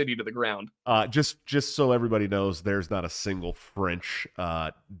burned your city to the ground. Just so everybody knows, there's not a single French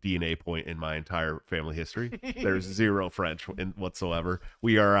DNA point in my entire family history. There's 0 French whatsoever.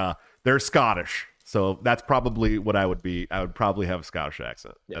 We are they're Scottish. So that's probably what I would be. I would probably have a Scottish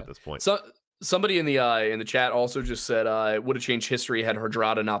accent at this point. So somebody in the chat also just said would have changed history had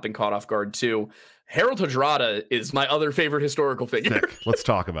Hardrada not been caught off guard too. Harold Hardrada is my other favorite historical figure. Sick. Let's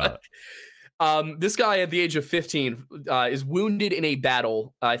talk about it. This guy at the age of 15 is wounded in a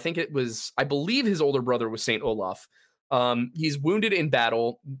battle. I believe his older brother was Saint Olaf. He's wounded in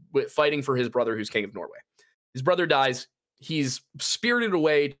battle fighting for his brother who's King of Norway. His brother dies. He's spirited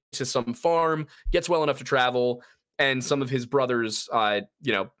away to some farm, gets well enough to travel, and some of his brothers,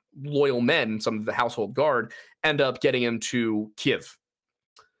 loyal men, some of the household guard, end up getting him to Kiev,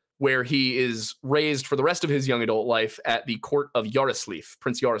 where he is raised for the rest of his young adult life at the court of Yaroslav,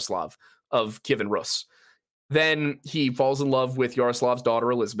 Prince Yaroslav of Kievan Rus. Then he falls in love with Yaroslav's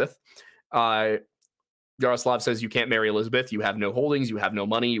daughter, Elizabeth. Yaroslav says, you can't marry Elizabeth. You have no holdings. You have no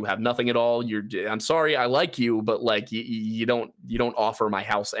money. You have nothing at all. I'm sorry. I like you, but like you don't offer my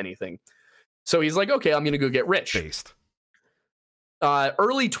house anything. So he's like, okay, I'm going to go get rich. Based.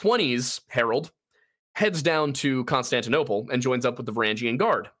 Early 20s, Harold heads down to Constantinople and joins up with the Varangian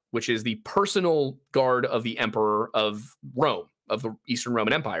Guard, which is the personal guard of the Emperor of Rome, of the Eastern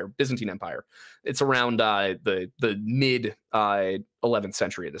Roman Empire, Byzantine Empire. It's around the mid 11th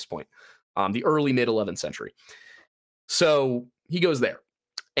century at this point, the early mid 11th century. So he goes there,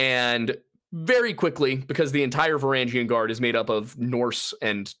 and very quickly, because the entire Varangian Guard is made up of Norse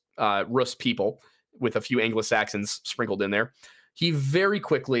and Rus people with a few Anglo-Saxons sprinkled in there, he very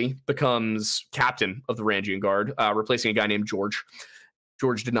quickly becomes captain of the Varangian Guard, replacing a guy named George.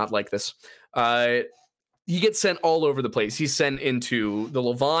 George did not like this. He gets sent all over the place. He's sent into the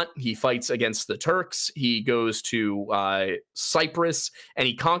Levant. He fights against the Turks. He goes to Cyprus, and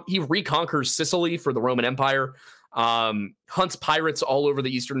he reconquers Sicily for the Roman Empire. Hunts pirates all over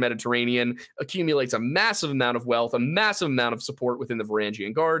the Eastern Mediterranean, accumulates a massive amount of wealth, a massive amount of support within the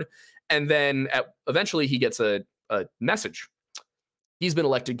Varangian Guard, and then eventually he gets a message. He's been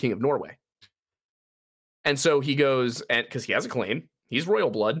elected King of Norway. And so he goes, and because he has a claim, he's royal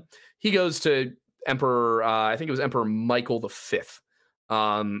blood, he goes to Emperor, I think it was Emperor Michael V.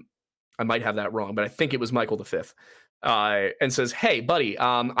 I might have that wrong, but I think it was Michael V. And says, hey, buddy,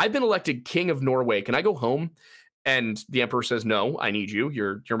 I've been elected King of Norway. Can I go home? And the Emperor says, no, I need you.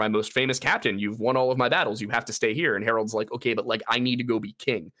 You're my most famous captain. You've won all of my battles. You have to stay here. And Harold's like, okay, but like I need to go be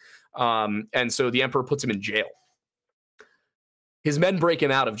king. And so the Emperor puts him in jail. His men break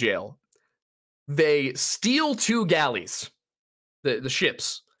him out of jail. They steal 2 galleys, the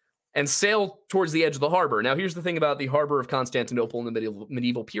ships, and sail towards the edge of the harbor. Now, here's the thing about the harbor of Constantinople in the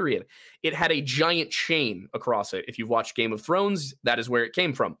medieval period. It had a giant chain across it. If you've watched Game of Thrones, that is where it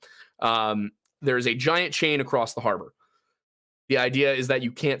came from. There is a giant chain across the harbor. The idea is that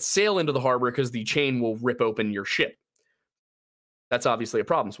you can't sail into the harbor because the chain will rip open your ship. That's obviously a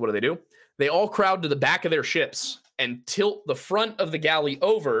problem. So what do? They all crowd to the back of their ships and tilt the front of the galley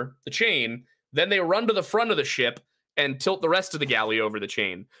over the chain. Then they run to the front of the ship and tilt the rest of the galley over the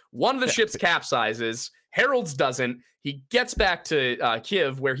chain. One of the ships capsizes. Harold's doesn't. He gets back to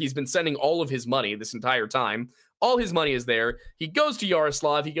Kiev, where he's been sending all of his money this entire time. All his money is there. He goes to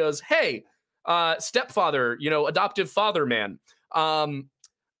Yaroslav. He goes, hey, stepfather, adoptive father man. I'm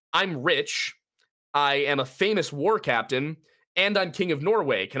rich. I am a famous war captain, and I'm King of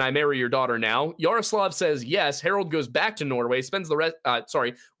Norway. Can I marry your daughter now? Yaroslav says yes. Harold goes back to Norway,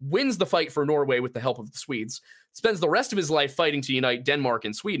 wins the fight for Norway with the help of the Swedes, spends the rest of his life fighting to unite Denmark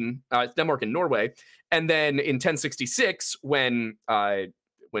and Norway. And then in 1066, when the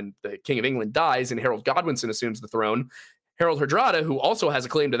King of England dies and Harold Godwinson assumes the throne, Harold Hardrada, who also has a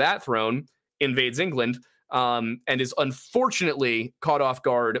claim to that throne, invades England and is unfortunately caught off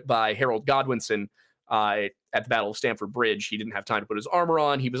guard by Harold Godwinson at the Battle of Stamford Bridge. He didn't have time to put his armor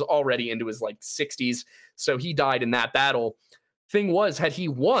on. He was already into his 60s. So he died in that battle. Thing was, had he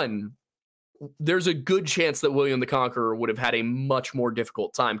won, there's a good chance that William the Conqueror would have had a much more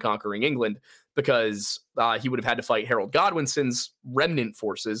difficult time conquering England, because he would have had to fight Harold Godwinson's remnant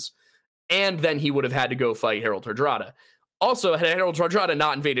forces, and then he would have had to go fight Harold Hardrada. Also, had Harold Hardrada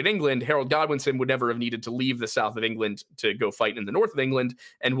not invaded England, Harold Godwinson would never have needed to leave the south of England to go fight in the north of England,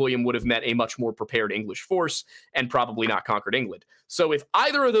 and William would have met a much more prepared English force and probably not conquered England. So if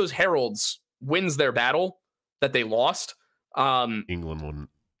either of those heralds wins their battle that they lost, England wouldn't.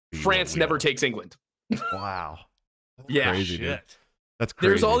 France never takes England. Wow. Yeah. Crazy, dude. That's crazy.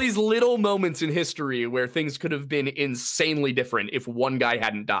 There's all these little moments in history where things could have been insanely different if one guy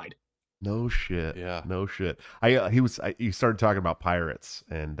hadn't died. No shit. Yeah. No shit. You started talking about pirates,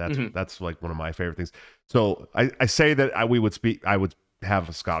 and that's like one of my favorite things. So I say that I would have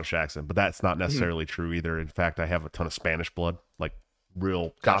a Scottish accent, but that's not necessarily true either. In fact, I have a ton of Spanish blood, like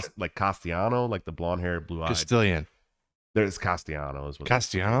real, like Castellano, like the blonde hair, blue eyed. Castilian. There's Castellano as well.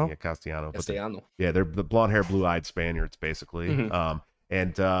 Castellano? Yeah, Castellano. Castellano. They're the blonde hair, blue eyed Spaniards, basically.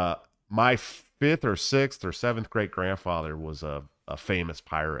 And my 5th or 6th or 7th great grandfather was a famous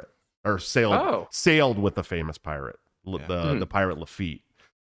pirate, or sailed with a famous pirate, the pirate Lafitte.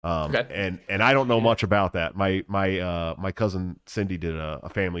 And I don't know much about that. My cousin Cindy did a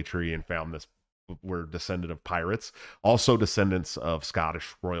family tree and found this. We're descendant of pirates, also descendants of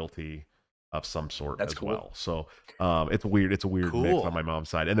Scottish royalty. of some sort That's as cool. well. So it's weird. It's a weird mix on my mom's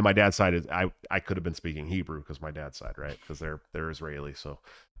side, and then my dad's side is I could have been speaking Hebrew because my dad's side, right? Because they're Israeli. So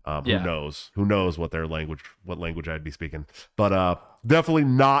who knows what language I'd be speaking, but definitely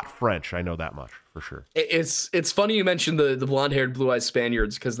not French. I know that much for sure. It's funny you mentioned the blonde-haired, blue-eyed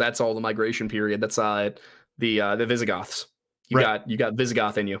Spaniards because that's all the migration period. That's the Visigoths. You got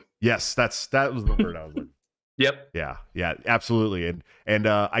Visigoth in you. Yes, that was the word I was looking. Yep. Yeah, absolutely. And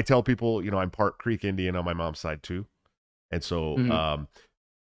I tell people, I'm part Creek Indian on my mom's side too, and so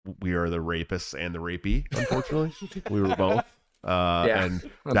we are the rapists and the rapey. Unfortunately, we were both. And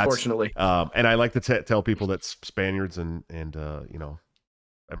unfortunately, and I like to tell people that Spaniards and I'm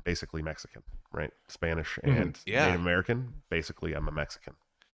basically Mexican, right? Spanish and Native American. Basically, I'm a Mexican.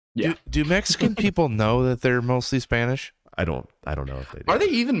 Yeah. Do Mexican people know that they're mostly Spanish? I don't know if they do. Are they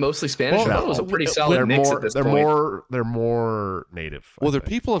even mostly Spanish? Well, I thought it was a pretty solid mix at this point. They're more native. Well, they're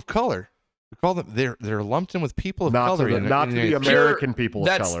people of color. We call them they're lumped in with people of color. Not to the American people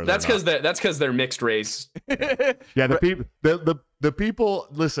of color. That's because they're mixed race. Yeah, the people.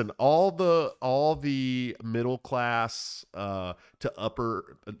 Listen, all the middle class to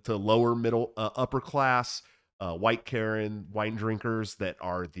lower middle upper class. White Karen wine drinkers that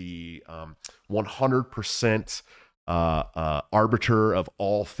are the 100% arbiter of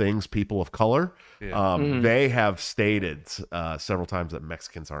all things people of color. They have stated several times that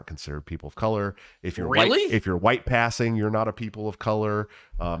Mexicans aren't considered people of color. If you're white passing, you're not a people of color.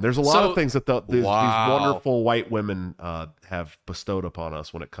 There's a lot of things that these wonderful white women have bestowed upon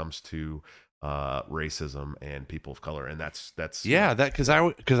us when it comes to racism and people of color, and that's because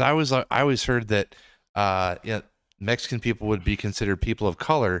I always heard that Mexican people would be considered people of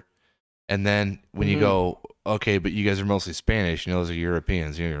color, and then when you go, okay, but you guys are mostly Spanish, those are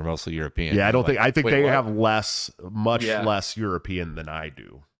Europeans, you're mostly European. Yeah, I think they have much less European than I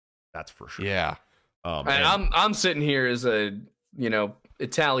do. That's for sure. Yeah. I'm sitting here as a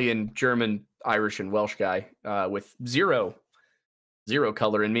Italian, German, Irish, and Welsh guy with zero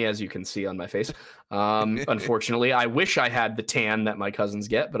color in me, as you can see on my face. Unfortunately, I wish I had the tan that my cousins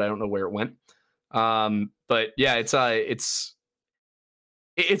get, but I don't know where it went. But yeah,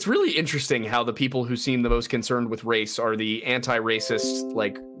 it's really interesting how the people who seem the most concerned with race are the anti-racist,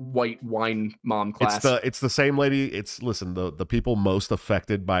 like white wine mom class. It's the same lady. The people most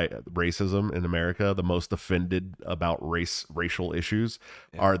affected by racism in America, the most offended about racial issues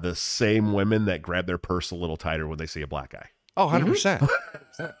are the same women that grab their purse a little tighter when they see a black guy. Oh, 100%.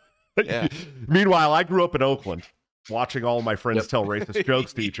 Yeah. Meanwhile, I grew up in Oakland watching all of my friends tell racist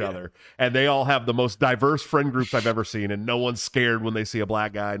jokes to each other, and they all have the most diverse friend groups I've ever seen, and no one's scared when they see a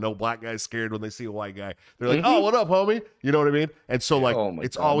black guy. No black guy's scared when they see a white guy. They're like, oh, what up, homie? You know what I mean? And so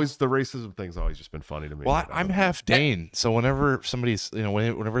always the racism thing's always just been funny to me. Well, I'm half Dane, so whenever somebody's,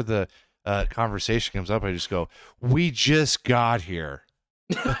 whenever the conversation comes up, I just go, we just got here.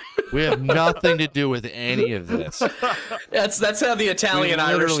 We have nothing to do with any of this. That's how the Italian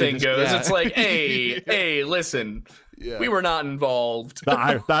Irish thing goes. Yeah. It's like, hey, listen. Yeah. We were not involved.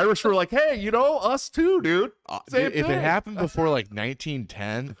 The Irish were like, hey, us too, dude. If it happened before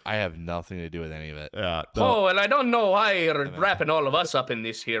 1910, I have nothing to do with any of it. Yeah. No. Oh, and I don't know why you're wrapping all of us up in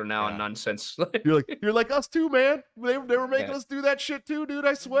this here now and nonsense. you're like us too, man. They were making us do that shit too, dude.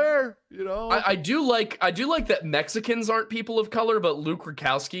 I swear. I do like that Mexicans aren't people of color, but Luke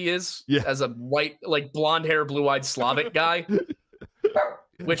Rakowski is as a white, blonde hair, blue-eyed Slavic guy.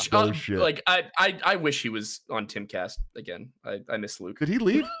 Which I wish he was on Timcast again. I miss Luke. Did he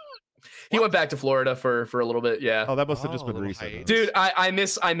leave? He went back to Florida for a little bit. Yeah. Oh, that must have just been recent. Dude, I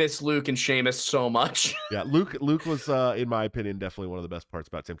miss Luke and Seamus so much. Yeah, Luke was in my opinion definitely one of the best parts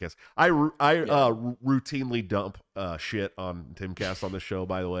about Timcast. I routinely dump shit on Timcast on the show,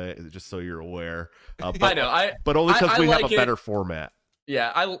 by the way, just so you're aware. But, I know. But only because we have a better format.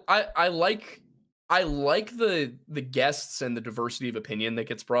 Yeah, I like the guests and the diversity of opinion that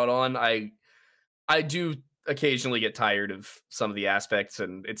gets brought on. I do occasionally get tired of some of the aspects,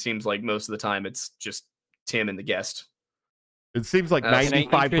 and it seems like most of the time it's just Tim and the guest. It seems like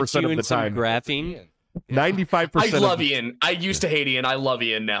 95% of the time. Graphene. 95%. I love Ian. I used to hate Ian. I love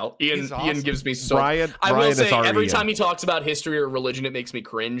Ian now. Ian awesome. Ian gives me so. Brian I will say every time he talks about history or religion, it makes me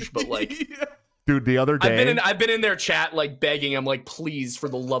cringe. But Dude, the other day I've been in their chat begging. I'm like, please, for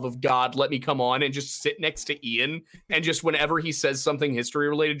the love of God, let me come on and just sit next to Ian, and just whenever he says something history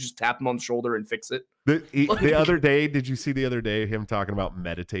related, just tap him on the shoulder and fix it. The other day, did you see the other day him talking about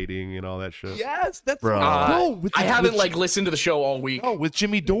meditating and all that shit? Yes, that's bro. I haven't listened to the show all week. Oh, with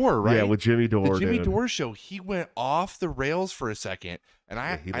Jimmy Dore, right? Yeah, with Jimmy Dore. The Jimmy Dore show, he went off the rails for a second, and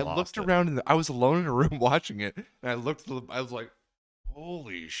I looked around, and I was alone in a room watching it, and I was like,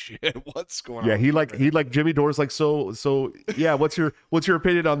 Holy shit, what's going on? Yeah, he like Jimmy Dore's like, so yeah, what's your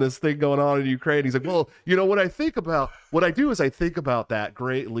opinion on this thing going on in Ukraine? He's like, well, what I do is I think about that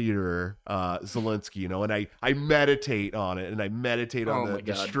great leader, Zelensky, and I meditate on it, and I meditate on the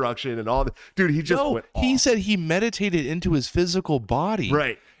destruction and all the dude, he just went off. He said he meditated into his physical body.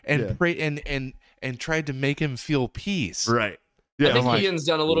 Right. And prayed and tried to make him feel peace. Right. Yeah, I think Ian's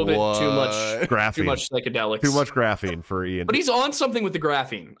done a little bit too much graphene. Too much psychedelics. Too much graphene for Ian. But he's on something with the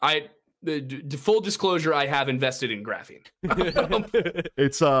graphene. The full disclosure, I have invested in graphene.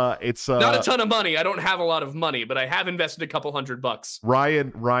 It's not a ton of money. I don't have a lot of money, but I have invested a couple $100.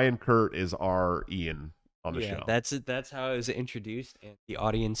 Ryan Kurt is our Ian on the show. That's how I was introduced, and the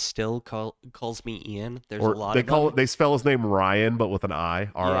audience still calls me Ian. There's a lot of they spell his name Ryan, but with an I,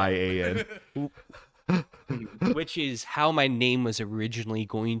 R-I-A-N. Which is how my name was originally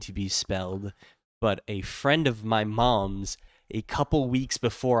going to be spelled, but a friend of my mom's, a couple weeks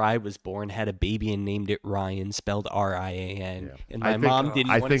before I was born, had a baby and named it Ryan, spelled R-I-A-N. Yeah. And my mom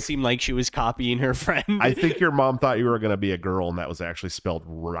didn't want to seem like she was copying her friend. I think your mom thought you were going to be a girl, and that was actually spelled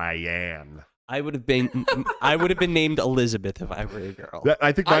Ryan. I would have been named Elizabeth if I were a girl.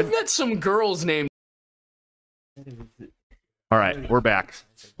 I've met some girls named. All right, we're back.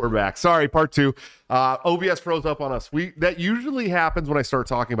 Sorry, part 2. OBS froze up on us. That usually happens when I start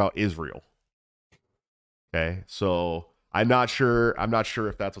talking about Israel. Okay, so I'm not sure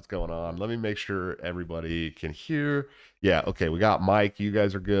if that's what's going on. Let me make sure everybody can hear. Yeah, okay, we got Mike. You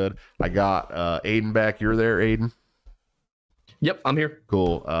guys are good. I got Aiden back. You're there, Aiden? Yep, I'm here.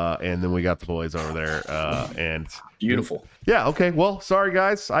 Cool. And then we got the boys over there. And beautiful. Yeah. Okay. Well, sorry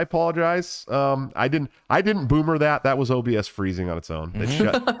guys. I apologize. I didn't boomer that. That was OBS freezing on its own.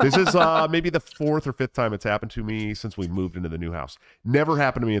 This is maybe the 4th or 5th time it's happened to me since we moved into the new house. Never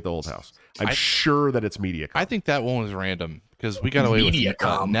happened to me at the old house. I'm sure that it's Mediacom. I think that one was random because we got away with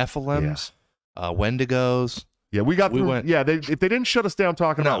Nephilims, Wendigos. Yeah, we went. Yeah, if they didn't shut us down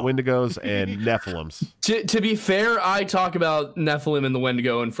talking about Wendigos and Nephilims. To be fair, I talk about Nephilim and the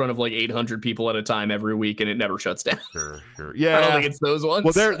Wendigo in front of like 800 people at a time every week, and it never shuts down. Sure. Yeah, I don't think it's those ones.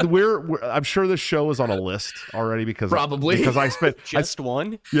 Well, we're I'm sure this show is on a list already because I spent just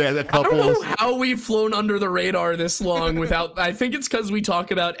one. Yeah, a couple. I don't know how we've flown under the radar this long without. I think it's because we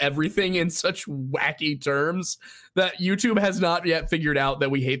talk about everything in such wacky terms that YouTube has not yet figured out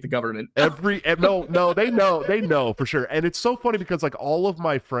that we hate the government. No, they know for sure. And it's so funny because like all of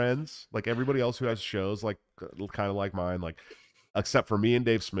my friends, like everybody else who has shows like kind of like mine, like except for me and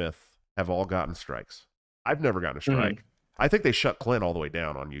Dave Smith, have all gotten strikes. I've never gotten a strike. I think they shut Clint all the way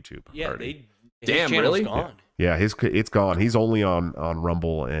down on YouTube. Yeah, damn, really? Gone. Yeah, it's gone. He's only on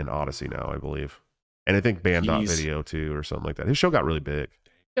Rumble and Odyssey now, I believe. And I think Band.video too or something like that. His show got really big.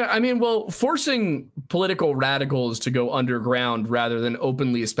 Yeah, I mean, well, forcing political radicals to go underground rather than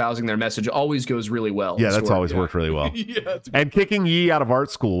openly espousing their message always goes really well. Yeah, that's always worked really well. And kicking Yee out of art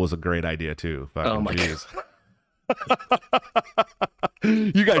school was a great idea too. Oh my God.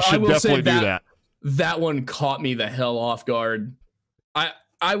 You guys should definitely do that. That one caught me the hell off guard.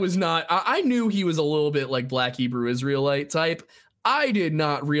 I was not. I knew he was a little bit like Black Hebrew Israelite type. I did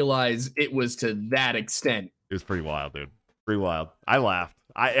not realize it was to that extent. It was pretty wild, dude. Pretty wild. I laughed.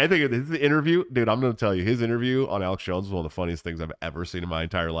 I think his interview, dude, I'm going to tell you, his interview on Alex Jones was one of the funniest things I've ever seen in my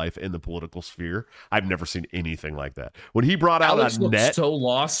entire life in the political sphere. I've never seen anything like that. When he brought out Alex that net. So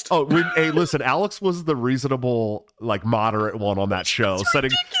lost. Oh, hey, listen, Alex was the reasonable, like moderate one on that show,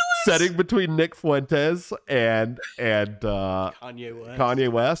 setting between Nick Fuentes and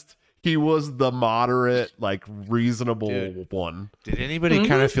Kanye West. He was the moderate, like reasonable one. Did anybody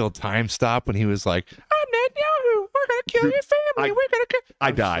kind of feel time stop when he was like, "I'm Netanyahu, we're gonna kill your family, we're gonna kill"? I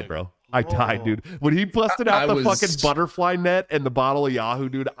died, bro. I died, dude. When he busted out the fucking butterfly net and the bottle of Yahoo,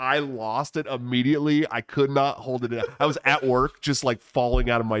 dude, I lost it immediately. I could not hold it in. I was at work, just like falling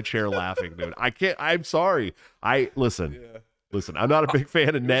out of my chair laughing, dude. I'm sorry. Listen, I'm not a big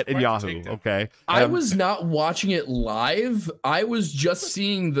fan of Net and Yahoo, okay? I was not watching it live. I was just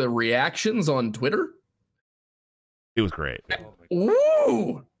seeing the reactions on Twitter. It was great.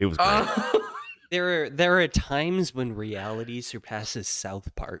 Ooh! It was great. There are times when reality surpasses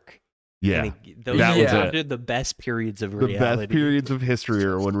South Park. Yeah. Those are the best periods of reality. The best periods of history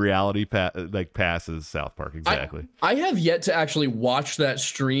are when reality passes South Park. Exactly. I have yet to actually watch that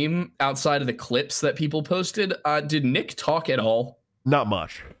stream outside of the clips that people posted. Did Nick talk at all? Not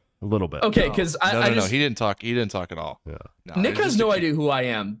much. A little bit. Okay, because no, he didn't talk. He didn't talk at all. Yeah. No, Nick has no idea who I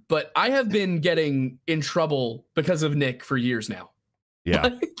am, but I have been getting in trouble because of Nick for years now. Yeah.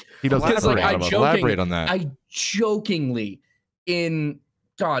 He does elaborate on that. I jokingly in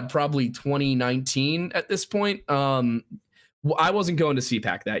probably 2019 at this point, I wasn't going to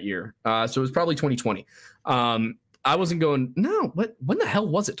CPAC that year. So it was probably 2020. I wasn't going. No, when the hell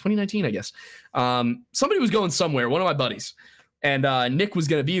was it? 2019, I guess. Somebody was going somewhere. One of my buddies, and Nick was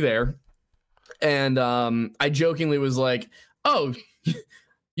going to be there. And I jokingly was like, "Oh,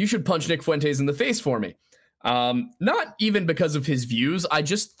 you should punch Nick Fuentes in the face for me." Not even because of his views. I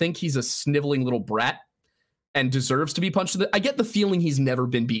just think he's a sniveling little brat and deserves to be punched. I get the feeling he's never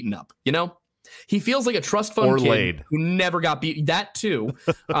been beaten up. You know, he feels like a trust fund kid who never got beat. That too.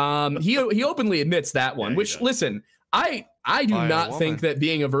 He openly admits that one. Which listen, I do not think that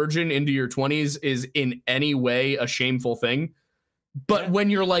being a virgin into your 20s is in any way a shameful thing. But when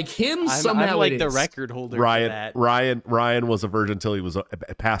you're like him, somehow I'm like the record holder. Ryan was a virgin until he was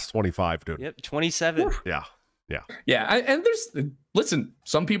past 25, dude. Yep, 27. Yeah. And listen,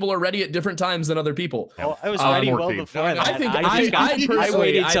 some people are ready at different times than other people. Oh, I was ready well before that. I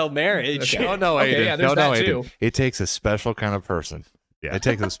waited till marriage. Okay. No, Aiden. It takes a special kind of person. Yeah. It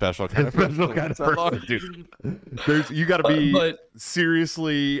takes a special kind of person. Dude. You got to be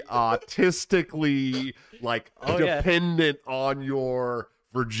seriously autistically dependent on your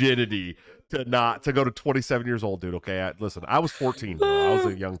virginity to go to 27 years old, dude. Okay, listen, I was 14. I was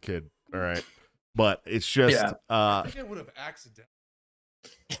a young kid. All right, but it's just I think I would have accidentally.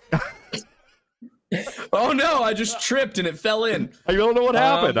 Oh no! I just tripped and it fell in. I don't know what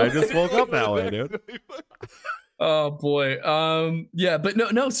happened. I just woke up that way, dude. Oh boy. Yeah, but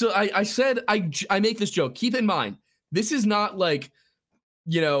no. So I said I make this joke. Keep in mind, this is not like,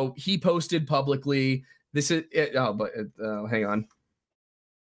 he posted publicly. This is it. Oh, but hang on.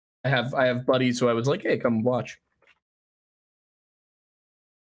 I have buddies who I was like, hey, come watch.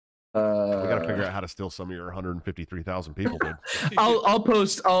 We gotta figure out how to steal some of your 153,000 people, dude. I'll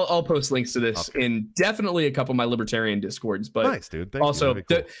post links to this in definitely a couple of my libertarian discords. But nice, dude. Thank also, you.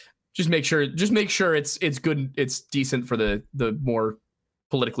 Cool. just make sure it's good. It's decent for the more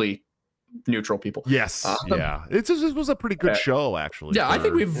politically neutral people. Yes, yeah. It was a pretty good show, actually. Yeah, I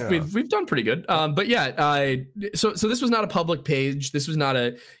think we've done pretty good. But yeah, so this was not a public page. This was not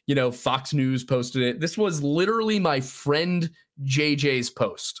a Fox News posted it. This was literally my friend JJ's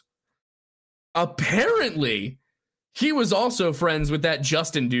post. Apparently, he was also friends with that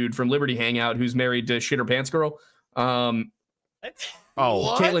Justin dude from Liberty Hangout who's married to Shitter Pants Girl. Caitlin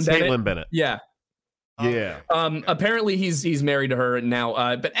Bennett. Yeah. Apparently he's married to her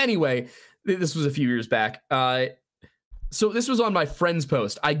now. But anyway, this was a few years back. So this was on my friend's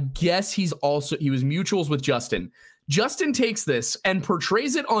post. I guess he was mutuals with Justin. Justin takes this and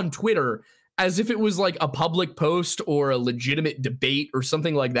portrays it on Twitter as if it was like a public post or a legitimate debate or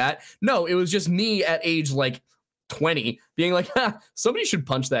something like that. No, it was just me at age like 20 being like, somebody should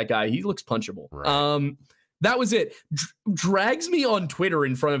punch that guy. He looks punchable. Right. That was it. Drags me on Twitter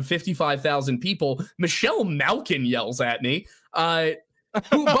in front of 55,000 people. Michelle Malkin yells at me. Who,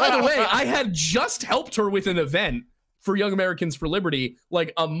 by the way, I had just helped her with an event for Young Americans for Liberty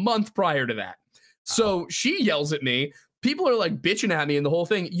like a month prior to that. So she yells at me. People are like bitching at me and the whole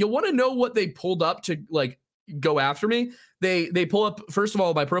thing. You want to know what they pulled up to like go after me? They pull up, first of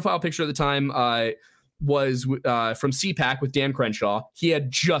all, my profile picture at the time was from CPAC with Dan Crenshaw. He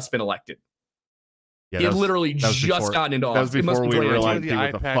had just been elected. Yeah, he had literally just gotten into office. That was before we realized he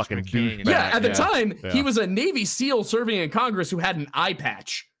was a fucking beef. Yeah, at the time, he was a Navy SEAL serving in Congress who had an eye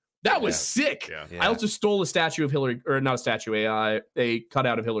patch. That was sick. Yeah. I also stole a statue of Hillary, or not a statue, a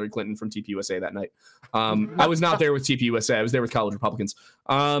cutout of Hillary Clinton from TPUSA that night. I was not there with TPUSA. I was there with college Republicans.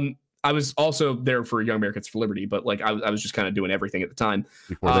 I was also there for Young Americans for Liberty, but like I was just kind of doing everything at the time.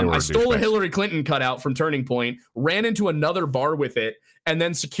 I stole a Hillary Clinton cutout from Turning Point, ran into another bar with it, and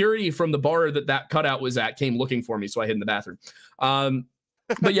then security from the bar that cutout was at came looking for me, so I hid in the bathroom.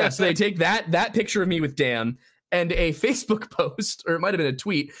 But yeah, so they take that picture of me with Dan and a Facebook post, or it might have been a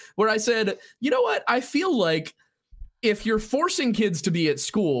tweet, where I said, you know what? I feel like if you're forcing kids to be at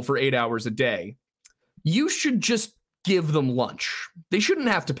school for 8 hours a day, you should just give them lunch. They shouldn't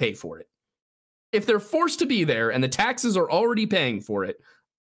have to pay for it. If they're forced to be there and the taxes are already paying for it,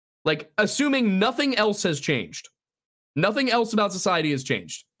 like assuming nothing else has changed, nothing else about society has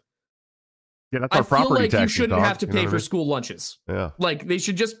changed. Yeah, that's our property taxes. You shouldn't have to pay for school lunches. Yeah. Like they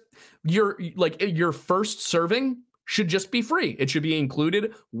should just, your first serving should just be free. It should be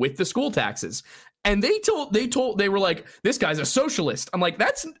included with the school taxes. And they were like, this guy's a socialist. I'm like,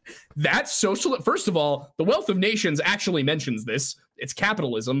 that's socialist. First of all, the Wealth of Nations actually mentions this. It's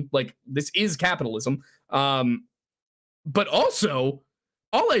capitalism. Like this is capitalism. But also,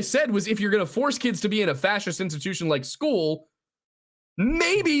 all I said was if you're going to force kids to be in a fascist institution like school,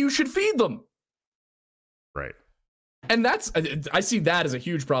 maybe you should feed them. Right. And I see that as a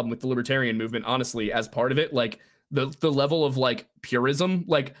huge problem with the libertarian movement, honestly, as part of it. Like the level of like purism,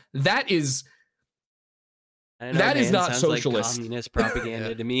 like that is not socialist. Like communist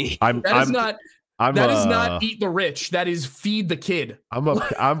propaganda to me. That is not eat the rich. That is feed the kid.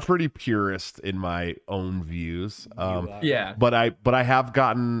 I'm pretty purist in my own views. Yeah. But I have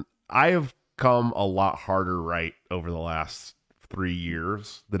come a lot harder right over the last 3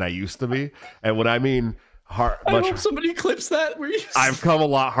 years than I used to be. And when I mean hard, I hope somebody clips that. I've come a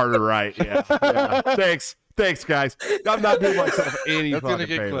lot harder right. Yeah. Thanks, guys. I'm not doing myself any fucking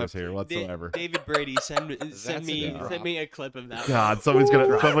favors here whatsoever. David Brady, send me a clip of that. God, somebody's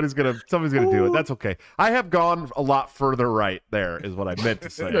gonna do it. That's okay. I have gone a lot further right. There is what I meant to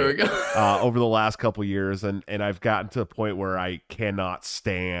say. There we go. Over the last couple years, and I've gotten to a point where I cannot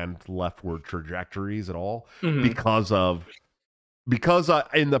stand leftward trajectories at all because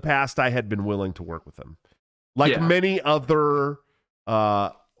in the past I had been willing to work with them, like many other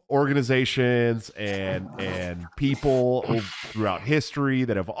organizations and people throughout history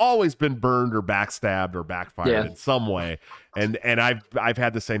that have always been burned or backstabbed or backfired in some way, and I've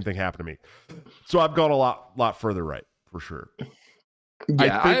had the same thing happen to me. So I've gone a lot further right for sure.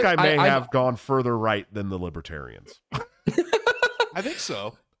 Yeah, I think I may have gone further right than the libertarians. I think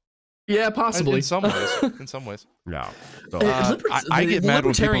so. Yeah, possibly. In some ways. Yeah. So, I get mad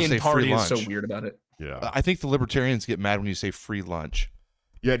when people say free lunch. Is so weird about it. Yeah. I think the libertarians get mad when you say free lunch.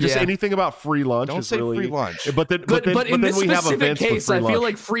 Yeah, just anything about free lunch. Don't say really, free lunch. But then in this we have specific events case, with free I lunch. feel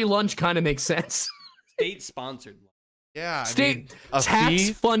like free lunch kind of makes sense. State sponsored. Yeah, state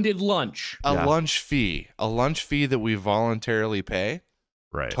tax funded lunch. A lunch fee that we voluntarily pay.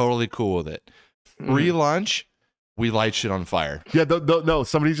 Right. Totally cool with it. Free lunch, we light shit on fire. Yeah. No.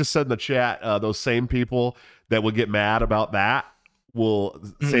 Somebody just said in the chat, those same people that would get mad about that will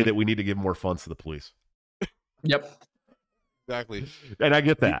say that we need to give more funds to the police. Yep. Exactly. And I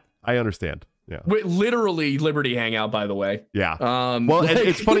get that. I understand. Yeah. Literally Liberty Hangout, by the way. Yeah. Well, and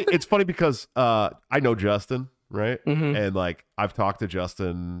it's funny. It's funny because I know Justin, right? And like I've talked to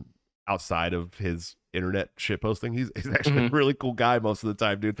Justin outside of his internet shit posting. He's actually a really cool guy most of the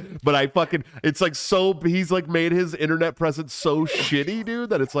time, dude. But it's like he's like made his internet presence so shitty,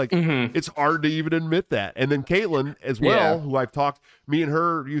 dude, that it's like it's hard to even admit that. And then Caitlin as well, who I've talked, me and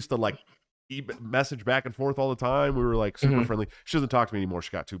her used to like message back and forth all the time. We were like super friendly. She doesn't talk to me anymore.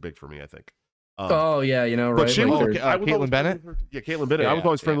 She got too big for me, I think. Right. But she was Caitlin Bennett. Yeah, Caitlin Bennett. I was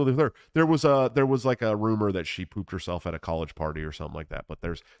always friendly with her. There was like a rumor that she pooped herself at a college party or something like that. But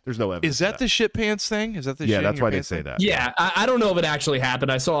there's no evidence. Is that the shit pants thing? Is that the that's why they say that. Yeah, I don't know if it actually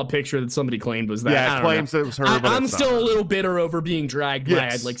happened. I saw a picture that somebody claimed was that. Yeah, it claims it was her. I'm still a little bitter over being dragged when I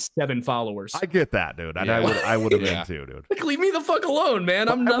had like 7 followers. I get that, dude. And I would have been too, dude. Like, leave me the fuck alone, man.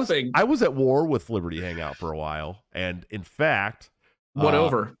 I'm nothing. I was at war with Liberty Hangout for a while, and in fact. What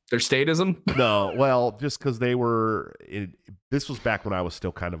over? Their statism? No, well, just because they were. This was back when I was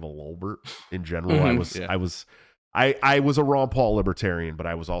still kind of a lulbert in general. I was a Ron Paul libertarian, but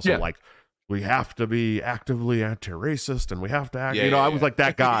I was also like, we have to be actively anti-racist, and we have to act. I was like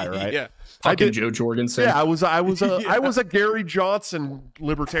that guy, right? Fucking Joe Jorgensen. Yeah, I was a Gary Johnson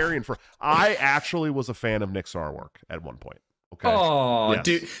libertarian. I actually was a fan of Nick Sarwark at one point. Okay. Oh, yes.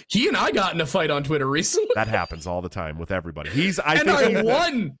 Dude, he and I got in a fight on Twitter recently. That happens all the time with everybody. I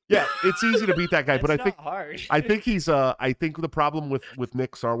won. Yeah, it's easy to beat that guy, but I think hard. I think he's I think the problem with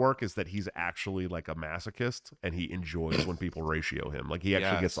Nick Sarwark is that he's actually like a masochist, and he enjoys when people ratio him. Like he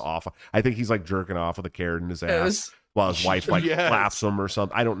actually gets off. I think he's like jerking off with a carrot in his ass while his wife like slaps him or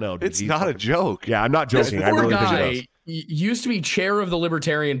something. I don't know. Dude. It's not a joke. Yeah, I'm not joking. I really think it does. Used to be chair of the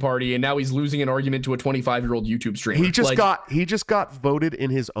Libertarian Party, and now he's losing an argument to a 25-year-old YouTube streamer. He just got voted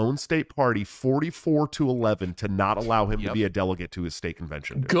in his own state party 44-11 to not allow him to be a delegate to his state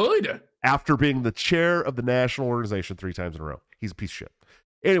convention. Dude. Good. After being the chair of the national organization 3 times in a row. He's a piece of shit.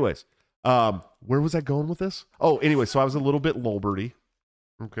 Anyways, where was I going with this? Oh, anyway, so I was a little bit lulberty.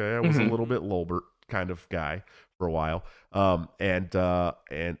 Okay, I was a little bit lulbert kind of guy for a while. And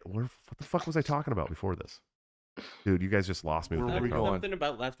what the fuck was I talking about before this? Dude, you guys just lost me. Where were we going? Something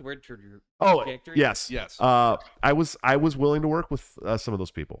about leftward trajectory. Oh, yes. I was willing to work with some of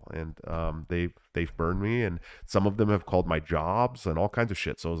those people, and they've burned me, and some of them have called my jobs and all kinds of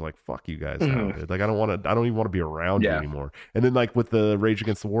shit. So I was like, "Fuck you guys!" Now, dude. Like I don't even want to be around you anymore. And then like with the Rage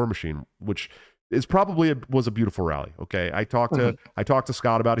Against the War Machine, which is probably was a beautiful rally. Okay, I talked to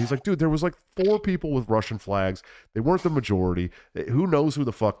Scott about it. He's like, dude, there was like 4 people with Russian flags. They weren't the majority. Who knows who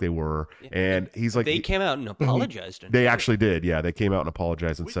the fuck they were? And he's like, they came out and apologized. They actually did. Yeah, they came out and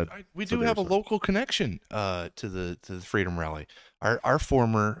apologized and said we do have a local connection to the Freedom Rally. Our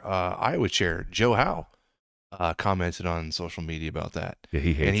former Iowa chair, Joe Howe, commented on social media about that. Yeah,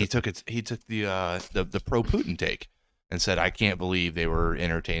 he hates and he it. took the pro Putin take and said, I can't believe they were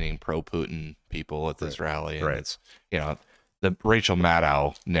entertaining pro Putin people at this rally. And it's, the Rachel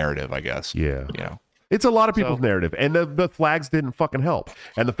Maddow narrative, I guess. Yeah. It's a lot of people's narrative, and the flags didn't fucking help.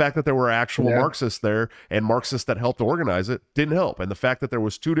 And the fact that there were actual Marxists there and Marxists that helped organize it didn't help. And the fact that there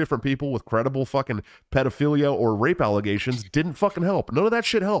was 2 different people with credible fucking pedophilia or rape allegations didn't fucking help. None of that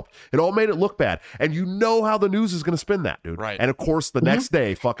shit helped. It all made it look bad. And you know how the news is going to spin that, dude. Right. And of course, the next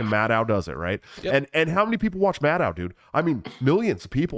day, fucking Maddow does it, right? Yep. And how many people watch Maddow, dude? I mean, millions of people.